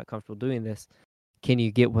 "Hey, I'm not comfortable doing this. Can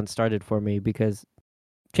you get one started for me?" Because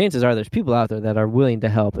chances are there's people out there that are willing to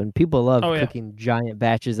help, and people love cooking giant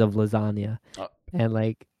batches of lasagna. And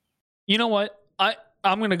like, you know what?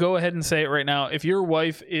 I'm going to go ahead and say it right now. If your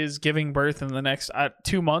wife is giving birth in the next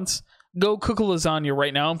 2 months, go cook a lasagna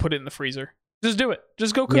right now and put it in the freezer. Just do it.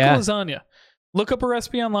 Just go cook a lasagna. Look up a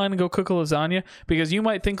recipe online and go cook a lasagna, because you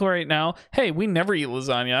might think right now, hey, we never eat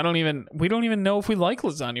lasagna. We don't even know if we like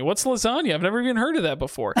lasagna. What's lasagna? I've never even heard of that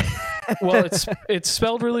before. Well, it's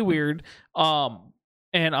spelled really weird.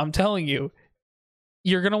 And I'm telling you,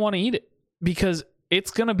 you're going to want to eat it, because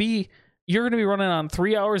you're going to be running on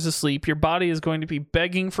 3 hours of sleep. Your body is going to be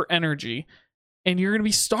begging for energy, and you're going to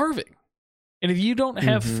be starving. And if you don't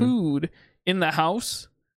have food in the house,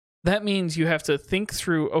 that means you have to think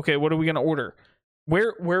through, okay, what are we going to order?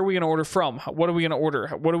 Where are we going to order from? What are we going to order?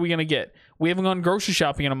 What are we going to get? We haven't gone grocery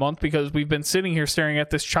shopping in a month because we've been sitting here staring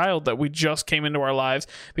at this child that we just came into our lives,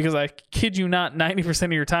 because I kid you not, 90%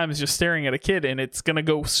 of your time is just staring at a kid, and it's going to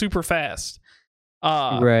go super fast.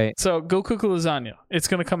 right. So go cook a lasagna. It's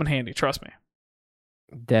going to come in handy. Trust me.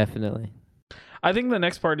 Definitely. I think the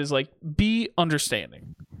next part is like, be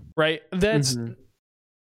understanding, right? That's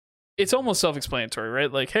it's almost self-explanatory,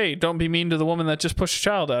 right? Like, hey, don't be mean to the woman that just pushed a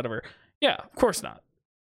child out of her. Yeah, of course not.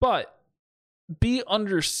 But be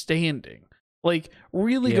understanding. Like,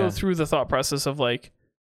 really go through the thought process of like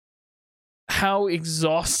how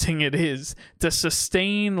exhausting it is to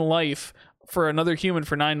sustain life for another human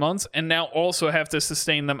for 9 months, and now also have to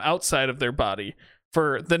sustain them outside of their body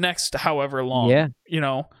for the next however long. Yeah.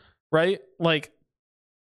 Right? Like,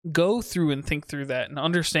 go through and think through that and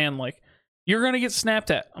understand, like, you're going to get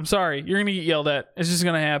snapped at. I'm sorry. You're going to get yelled at. It's just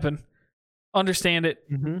going to happen. Understand it.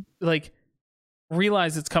 Like,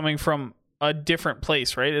 realize it's coming from a different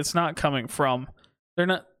place, right? It's not coming from,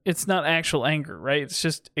 it's not actual anger, right? It's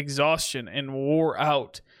just exhaustion and wore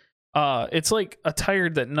out. It's like a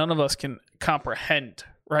tired that none of us can comprehend,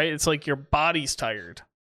 right? It's like your body's tired.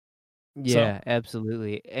 Yeah,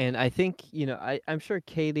 absolutely. And I think, I'm sure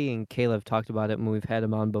Katie and Kayla have talked about it when we've had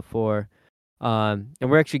them on before. And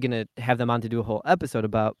we're actually going to have them on to do a whole episode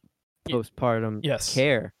about postpartum yes.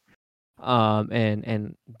 care,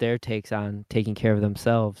 and their takes on taking care of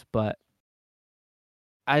themselves. But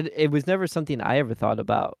it was never something I ever thought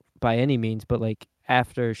about by any means. But like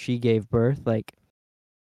after she gave birth, like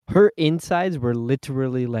her insides were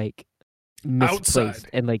literally like misplaced outside.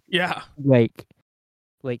 And like yeah, like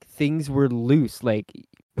things were loose. Like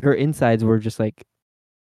her insides were just like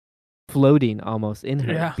floating almost in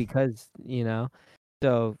her because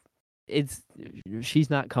so she's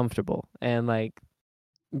not comfortable, and like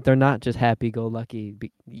they're not just happy-go-lucky.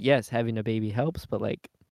 Yes, having a baby helps, but like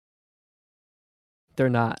they're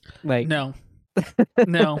not like no.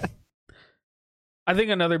 I think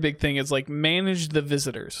another big thing is like manage the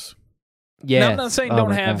visitors. Yeah, I'm not saying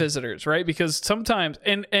don't have visitors, right? Because sometimes,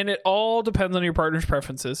 and it all depends on your partner's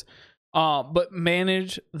preferences. But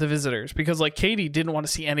manage the visitors, because like Katie didn't want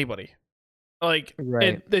to see anybody. Like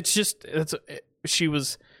right. She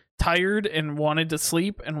was tired and wanted to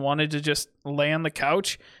sleep and wanted to just lay on the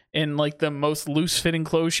couch in like the most loose fitting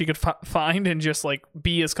clothes she could find and just like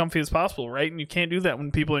be as comfy as possible, right? And you can't do that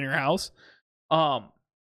when people in your house.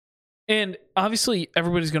 And obviously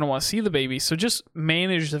everybody's going to want to see the baby, so just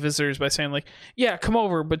manage the visitors by saying like, yeah, come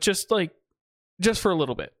over, but just for a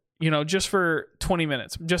little bit. Just for 20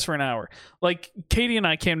 minutes, just for an hour. Like Katie and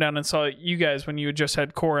I came down and saw you guys when you had just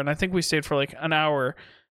had Cora, and I think we stayed for like an hour.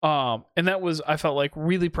 And that was, I felt like,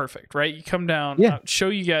 really perfect, right? You come down, show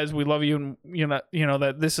you guys we love you, and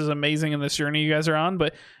that this is amazing in this journey you guys are on,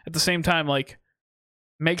 but at the same time, like,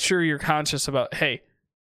 make sure you're conscious about, hey,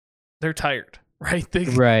 they're tired, right?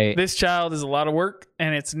 Right. This child is a lot of work,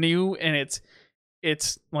 and it's new, and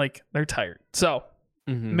it's like they're tired. So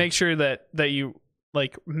make sure that you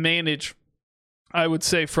like manage, I would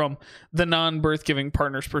say, from the non-birth giving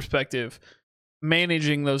partner's perspective,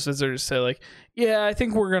 managing those visitors. Say like, yeah, I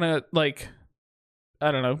think we're gonna like,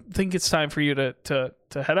 I don't know, think it's time for you to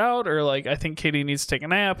head out, or like, I think Katie needs to take a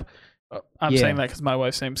nap. I'm saying that because my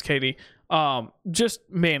wife's name's Katie. Just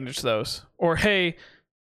manage those. Or hey,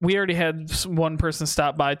 we already had one person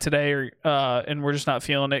stop by today, or and we're just not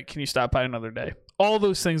feeling it. Can you stop by another day? All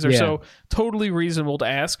those things are so totally reasonable to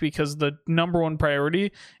ask, because the number one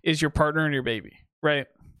priority is your partner and your baby, right?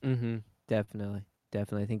 Definitely.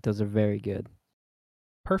 I think those are very good.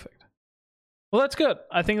 Perfect. Well, that's good.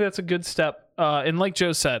 I think that's a good step. And like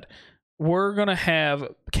Joe said, we're going to have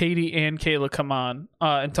Katie and Kayla come on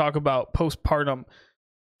and talk about postpartum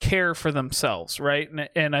care for themselves, right?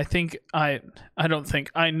 And I think I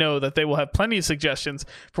know that they will have plenty of suggestions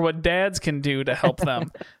for what dads can do to help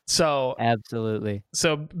them. So absolutely.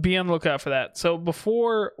 So be on the lookout for that. So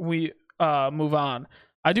before we move on,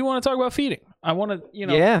 I do want to talk about feeding. I want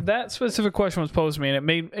to, that specific question was posed to me, and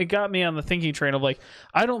it got me on the thinking train of like,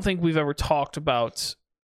 I don't think we've ever talked about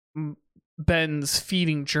Ben's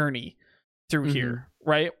feeding journey through here,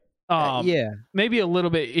 right? Maybe a little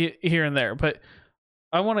bit here and there, but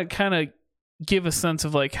I want to kind of give a sense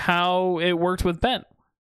of like how it worked with Ben.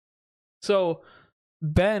 So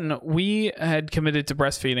Ben, we had committed to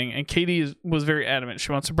breastfeeding, and Katie was very adamant.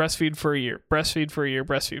 She wants to breastfeed for a year.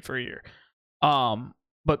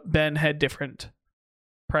 But Ben had different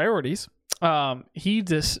priorities. He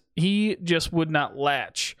just would not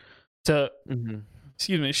latch to.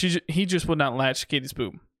 Excuse me. He just would not latch to Katie's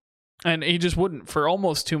boob, and he just wouldn't for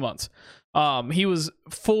almost 2 months. He was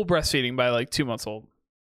full breastfeeding by like 2 months old.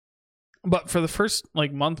 But for the first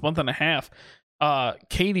like month and a half,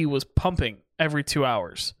 Katie was pumping every 2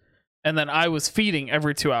 hours, and then I was feeding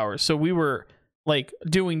every 2 hours. So we were like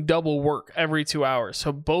doing double work every 2 hours.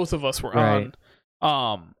 So both of us were on.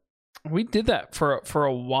 We did that for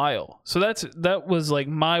a while. So that was like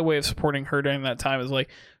my way of supporting her during that time. Is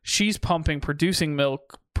like, she's pumping, producing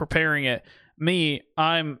milk, preparing it. Me,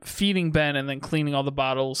 I'm feeding Ben and then cleaning all the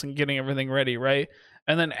bottles and getting everything ready, right?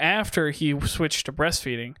 And then after he switched to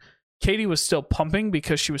breastfeeding, Katie was still pumping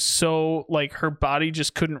because she was so like, her body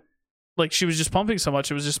just couldn't, like, she was just pumping so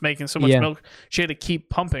much, it was just making so much milk. She had to keep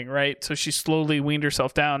pumping, right? So she slowly weaned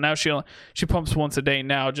herself down. Now she pumps once a day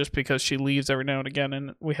now, just because she leaves every now and again,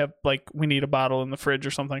 and we need a bottle in the fridge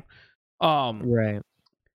or something. Right.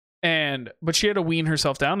 But she had to wean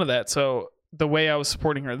herself down to that. So the way I was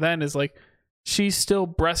supporting her then is like, she's still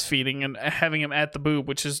breastfeeding and having him at the boob,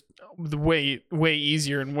 which is way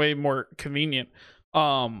easier and way more convenient.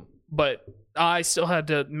 But I still had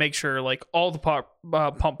to make sure like all the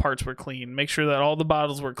pump parts were clean, make sure that all the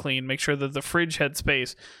bottles were clean, make sure that the fridge had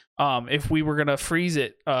space. If we were going to freeze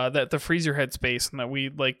it, that the freezer had space, and that we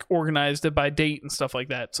like organized it by date and stuff like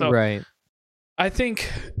that. So right. I think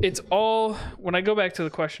it's all, when I go back to the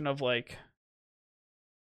question of like,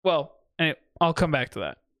 well, and I'll come back to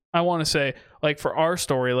that. I want to say, like, for our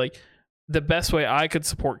story, like, the best way I could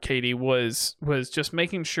support Katie was just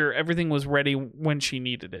making sure everything was ready when she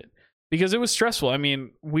needed it, because it was stressful. I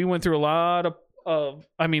mean, we went through a lot of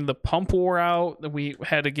I mean, the pump wore out. We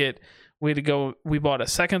had to go. We bought a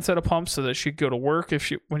second set of pumps so that she'd go to work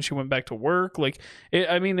when she went back to work. Like,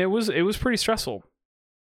 it was pretty stressful,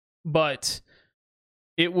 but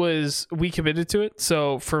we committed to it.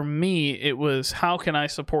 So for me, it was, how can I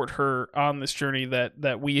support her on this journey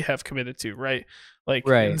that we have committed to, right? Like,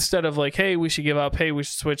 instead of like, hey, we should give up, hey, we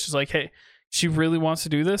should switch, it's like, hey, she really wants to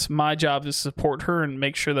do this. My job is to support her and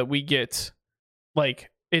make sure that we get,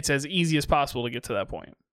 like, it's as easy as possible to get to that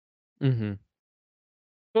point. Mm-hmm.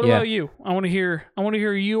 What about you? I want to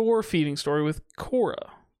hear your feeding story with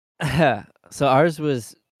Cora. So ours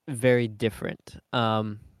was very different.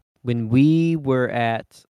 When we were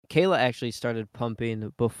Kayla actually started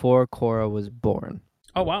pumping before Cora was born.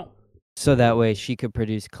 Oh, wow. So that way she could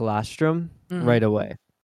produce colostrum right away.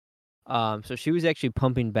 So she was actually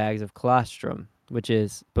pumping bags of colostrum, which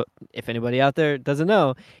is, but if anybody out there doesn't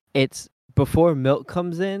know, it's before milk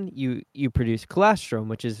comes in, you produce colostrum,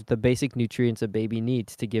 which is the basic nutrients a baby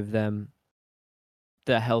needs to give them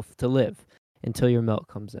the health to live until your milk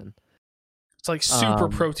comes in. It's like super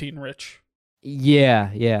protein rich.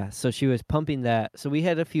 Yeah. So she was pumping that. So we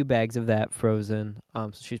had a few bags of that frozen.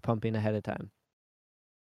 So she's pumping ahead of time.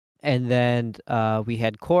 And then we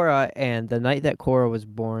had Cora, and the night that Cora was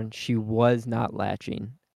born, she was not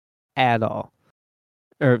latching at all.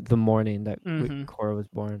 Or the morning that Cora was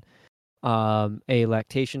born. A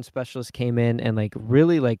lactation specialist came in and like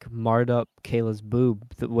really like marred up Kayla's boob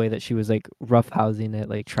the way that she was like roughhousing it,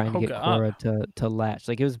 like trying to get Cora to latch.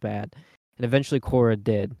 Like, it was bad. And eventually Cora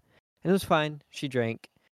did. And it was fine. She drank.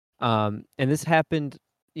 And this happened,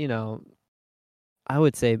 I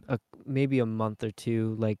would say maybe a month or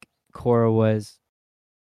two. Like, Cora was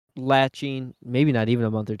latching, maybe not even a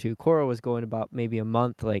month or two. Cora was going about maybe a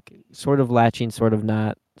month, like sort of latching, sort of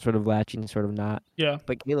not, sort of latching, sort of not. Yeah.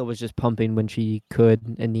 But Kayla was just pumping when she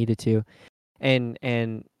could and needed to, and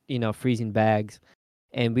freezing bags.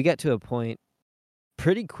 And we got to a point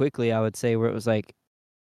pretty quickly, I would say, where it was like,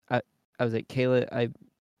 I was like, Kayla,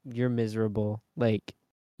 you're miserable. Like,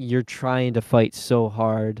 you're trying to fight so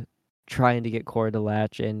hard, trying to get Cora to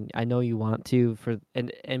latch, and I know you want to,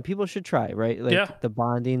 and people should try, right? Like, the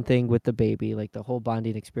bonding thing with the baby, like the whole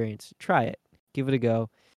bonding experience. Try it, give it a go.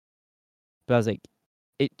 But I was like,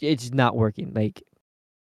 it's not working. Like,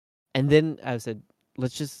 and then I said,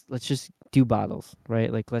 let's just do bottles,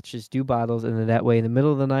 right? Like, let's just do bottles, and then that way, in the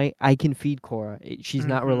middle of the night, I can feed Cora. She's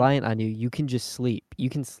not reliant on you. You can just sleep. You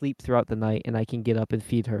can sleep throughout the night, and I can get up and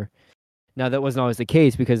feed her. Now, that wasn't always the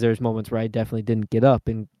case, because there's moments where I definitely didn't get up,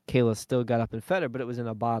 and Kayla still got up and fed her, but it was in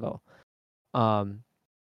a bottle. But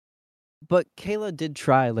Kayla did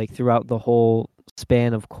try, like, throughout the whole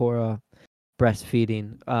span of Cora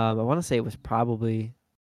breastfeeding. I want to say it was probably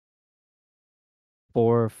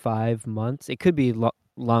 4 or 5 months. It could be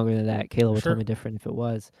longer than that. Kayla would tell me different if it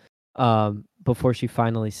was. Before she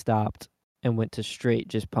finally stopped and went to straight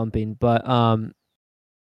just pumping. But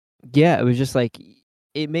yeah, it was just like,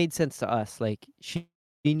 it made sense to us. Like, she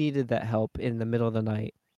needed that help in the middle of the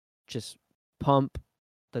night. Just pump.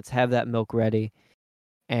 Let's have that milk ready,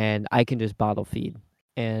 and I can just bottle feed.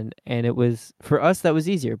 And it was, for us, that was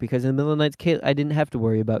easier, because in the middle of the night, I didn't have to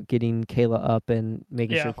worry about getting Kayla up and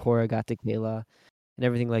making sure Cora got to Kayla and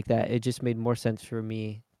everything like that. It just made more sense for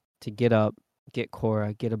me to get up, get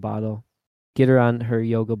Cora, get a bottle, get her on her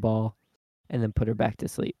yoga ball, and then put her back to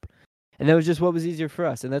sleep. And that was just what was easier for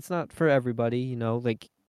us. And that's not for everybody, like,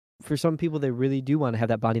 for some people, they really do want to have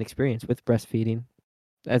that bonding experience with breastfeeding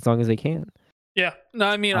as long as they can. Yeah. No,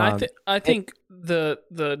 I mean, I think the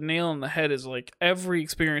nail on the head is, like, every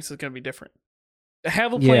experience is going to be different.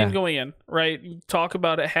 Have a plan going in, right? Talk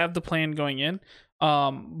about it, have the plan going in.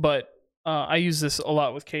 But I use this a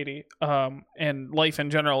lot with Katie, and life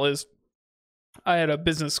in general is, I had a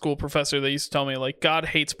business school professor that used to tell me, like, God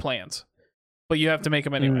hates plans, but you have to make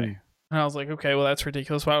them anyway. And I was like, okay, well, that's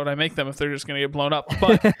ridiculous. Why would I make them if they're just going to get blown up?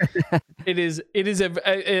 But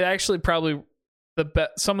it actually probably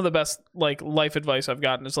some of the best, like, life advice I've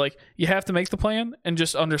gotten is, like, you have to make the plan and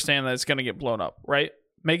just understand that it's going to get blown up, right?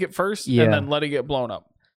 Make it first and then let it get blown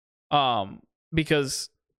up. Because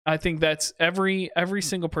I think that's every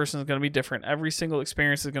single person is going to be different. Every single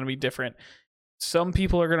experience is going to be different. Some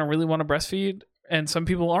people are going to really want to breastfeed and some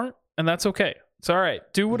people aren't, and that's okay. It's all right.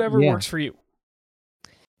 Do whatever works for you.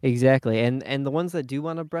 Exactly. And the ones that do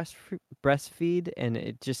want to breastfeed and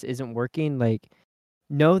it just isn't working, like,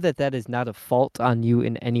 know that is not a fault on you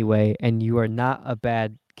in any way, and you are not a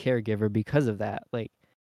bad caregiver because of that. Like,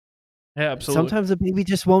 Yeah, absolutely. Sometimes the baby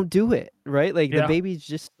just won't do it, right? Like the baby's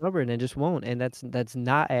just stubborn and just won't, and that's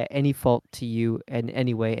not at any fault to you in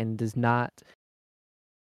any way, and does not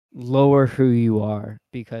lower who you are,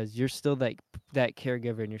 because you're still that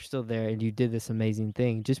caregiver and you're still there and you did this amazing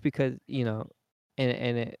thing. Just because, and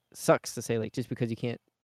it sucks to say, like, just because you can't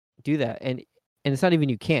do that, and it's not even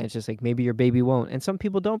you can't, it's just like maybe your baby won't, and some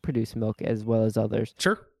people don't produce milk as well as others.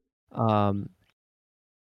 Sure.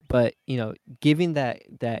 But giving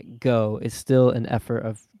that go is still an effort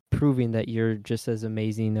of proving that you're just as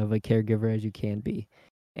amazing of a caregiver as you can be.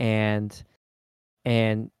 And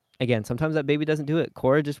again, sometimes that baby doesn't do it.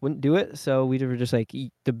 Cora just wouldn't do it, so we were just like,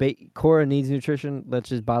 Cora needs nutrition, let's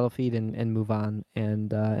just bottle feed and move on, and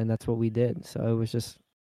that's what we did. So it was just,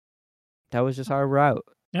 that was just our route.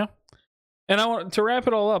 Yeah. And I want to wrap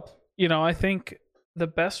it all up. I think the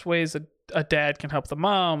best ways a dad can help the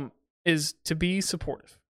mom is to be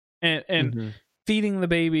supportive and feeding the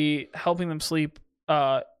baby, helping them sleep.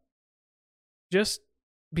 Just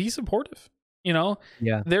be supportive. Yeah.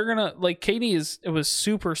 They're gonna, like, Katie was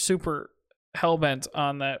super, super hell-bent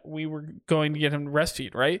on that we were going to get him to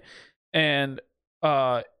breastfeed, right? And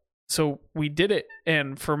so we did it.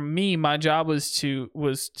 And for me, my job was to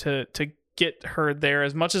get her there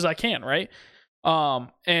as much as I can, right?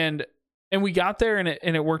 And we got there, and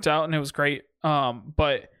it worked out, and it was great.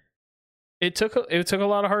 But it took a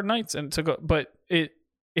lot of hard nights, and but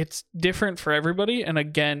it's different for everybody. And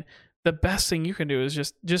again, the best thing you can do is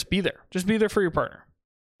just be there. Just be there for your partner.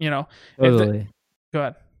 Totally. Go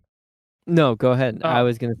ahead. No, go ahead. I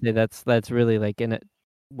was gonna say that's really like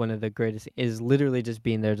one of the greatest is literally just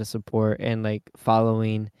being there to support and like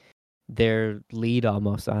following their lead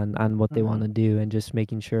almost on what they want to do, and just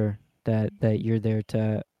making sure that you're there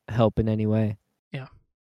to help in any way. Yeah.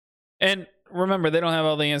 And remember, they don't have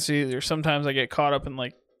all the answers either. Sometimes I get caught up in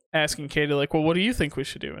like asking Katie, like, well, what do you think we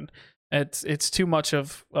should do? And it's too much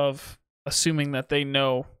of assuming that they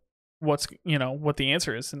know what the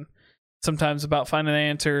answer is. And sometimes about finding an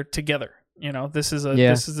answer together. This is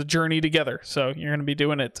a journey together. So you're going to be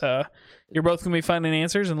doing it. You're both going to be finding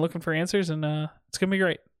answers and looking for answers, and it's going to be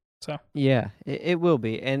great. So yeah, it will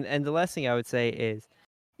be. And the last thing I would say is,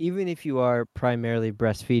 even if you are primarily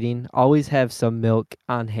breastfeeding, always have some milk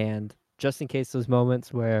on hand, just in case those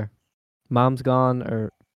moments where mom's gone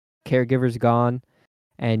or caregiver's gone,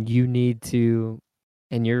 and you need to,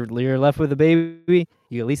 and you're left with a baby,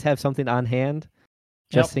 you at least have something on hand,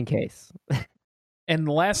 just in case. And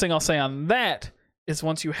the last thing I'll say on that is,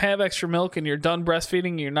 once you have extra milk and you're done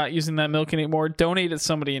breastfeeding, you're not using that milk anymore, donate it to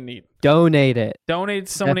somebody in need. Donate it. Donate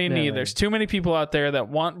to somebody in need. There's too many people out there that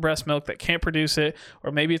want breast milk that can't produce it,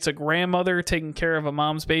 or maybe it's a grandmother taking care of a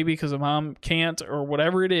mom's baby because a mom can't, or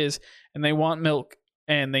whatever it is, and they want milk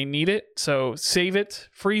and they need it. So save it,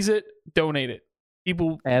 freeze it, donate it.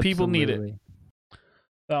 People need it.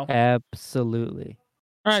 So absolutely.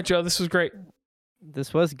 All right, Joe, this was great.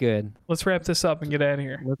 This was good. Let's wrap this up and get out of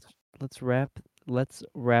here. Let's wrap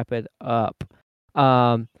it up.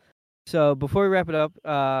 So before we wrap it up,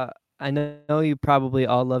 I know you probably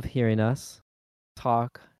all love hearing us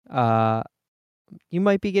talk. You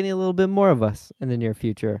might be getting a little bit more of us in the near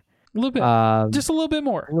future. A little bit. Just a little bit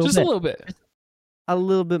more. A little bit. A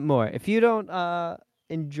little bit more. If you don't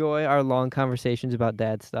enjoy our long conversations about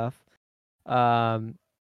dad stuff,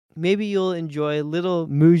 maybe you'll enjoy little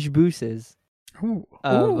moosh booses. Ooh.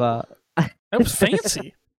 That was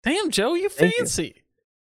fancy. Damn, Joe, you fancy.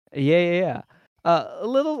 Yeah. A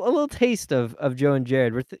little taste of Joe and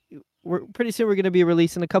Jared. We're pretty soon we're going to be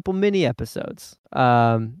releasing a couple mini episodes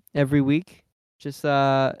every week. Just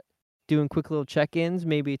doing quick little check-ins,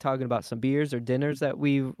 maybe talking about some beers or dinners that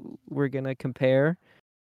we're going to compare.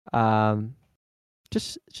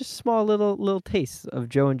 Just small little tastes of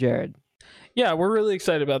Joe and Jared. Yeah, we're really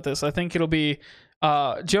excited about this. I think it'll be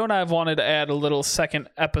Joe and I have wanted to add a little second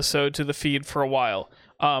episode to the feed for a while.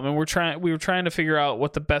 And we were trying to figure out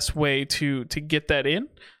what the best way to get that in,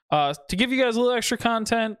 to give you guys a little extra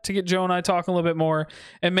content, to get Joe and I talking a little bit more,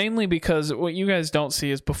 and mainly because what you guys don't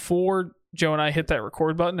see is, before Joe and I hit that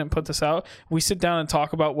record button and put this out, we sit down and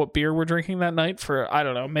talk about what beer we're drinking that night for, I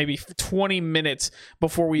don't know, maybe 20 minutes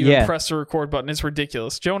before we even press the record button. It's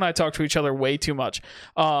ridiculous. Joe and I talk to each other way too much.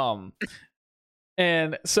 And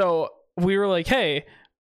so we were like, hey,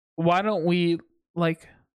 why don't we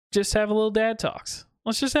just have a little dad talks?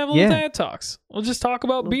 Let's just have a little dad talks. We'll just talk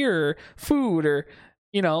about beer or food, or,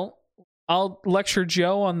 I'll lecture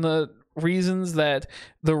Joe on the reasons that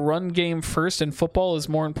the run game first in football is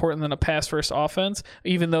more important than a pass first offense,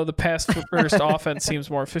 even though the pass first offense seems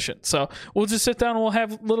more efficient. So we'll just sit down and we'll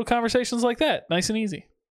have little conversations like that. Nice and easy.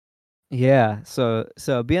 Yeah. So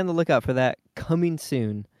be on the lookout for that coming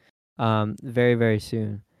soon. very, very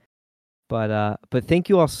soon. But thank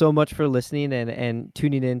you all so much for listening and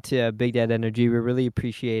tuning in to Big Dad Energy. We really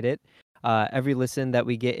appreciate it. Every listen that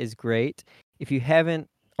we get is great. If you haven't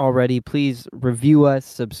already, please review us,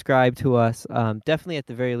 subscribe to us. Definitely, at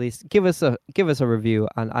the very least, give us a review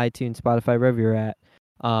on iTunes, Spotify, wherever you're at,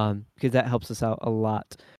 because that helps us out a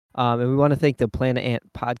lot. And we want to thank the Planet Ant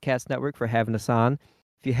Podcast Network for having us on.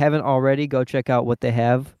 If you haven't already, go check out what they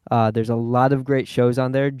have. There's a lot of great shows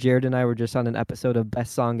on there. Jared and I were just on an episode of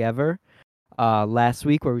Best Song Ever last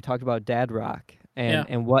week where we talked about dad rock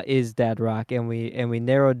and what is dad rock, and we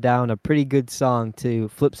narrowed down a pretty good song to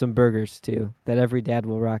flip some burgers to that every dad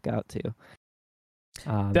will rock out to.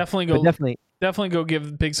 Definitely go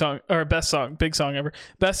give Best Song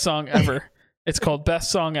Ever. It's called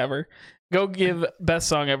Best Song Ever. Go give Best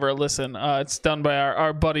Song Ever a listen. It's done by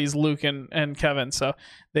our buddies Luke and Kevin, so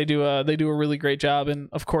they do a really great job. And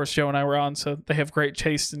of course, Joe and I were on, so they have great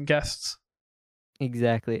taste in guests.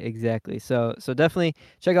 Exactly. So definitely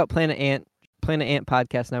check out Planet Ant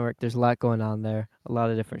Podcast Network. There's a lot going on there, a lot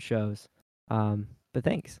of different shows. But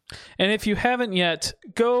thanks. And if you haven't yet,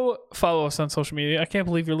 go follow us on social media. I can't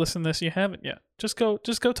believe you're listening to this. You haven't yet. Just go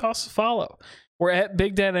toss a follow. We're at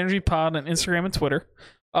Big Dad Energy Pod on Instagram and Twitter.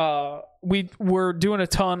 We're doing a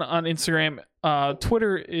ton on Instagram.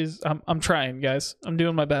 Twitter is I'm trying, guys. I'm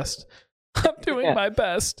doing my best. My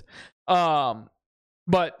best.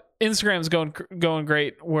 But Instagram's going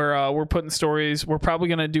great. We're putting stories. We're probably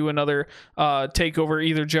gonna do another takeover.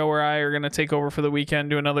 Either Joe or I are gonna take over for the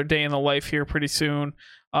weekend. Do another day in the life here pretty soon.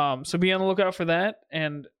 So be on the lookout for that.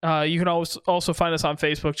 And you can also find us on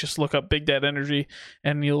Facebook. Just look up Big Dad Energy,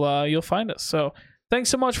 and you'll find us. So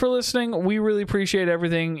thanks so much for listening. We really appreciate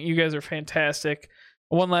everything. You guys are fantastic.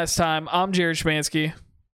 One last time, I'm Jared Schmansky.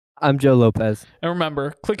 I'm Joe Lopez. And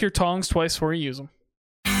remember, click your tongs twice before you use them.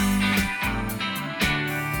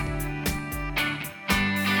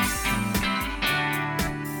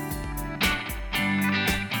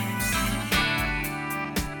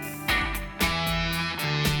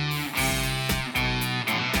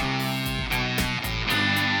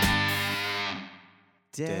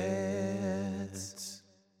 Dads.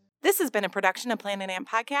 This has been a production of Planet Ant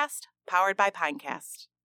Podcast, powered by Pinecast.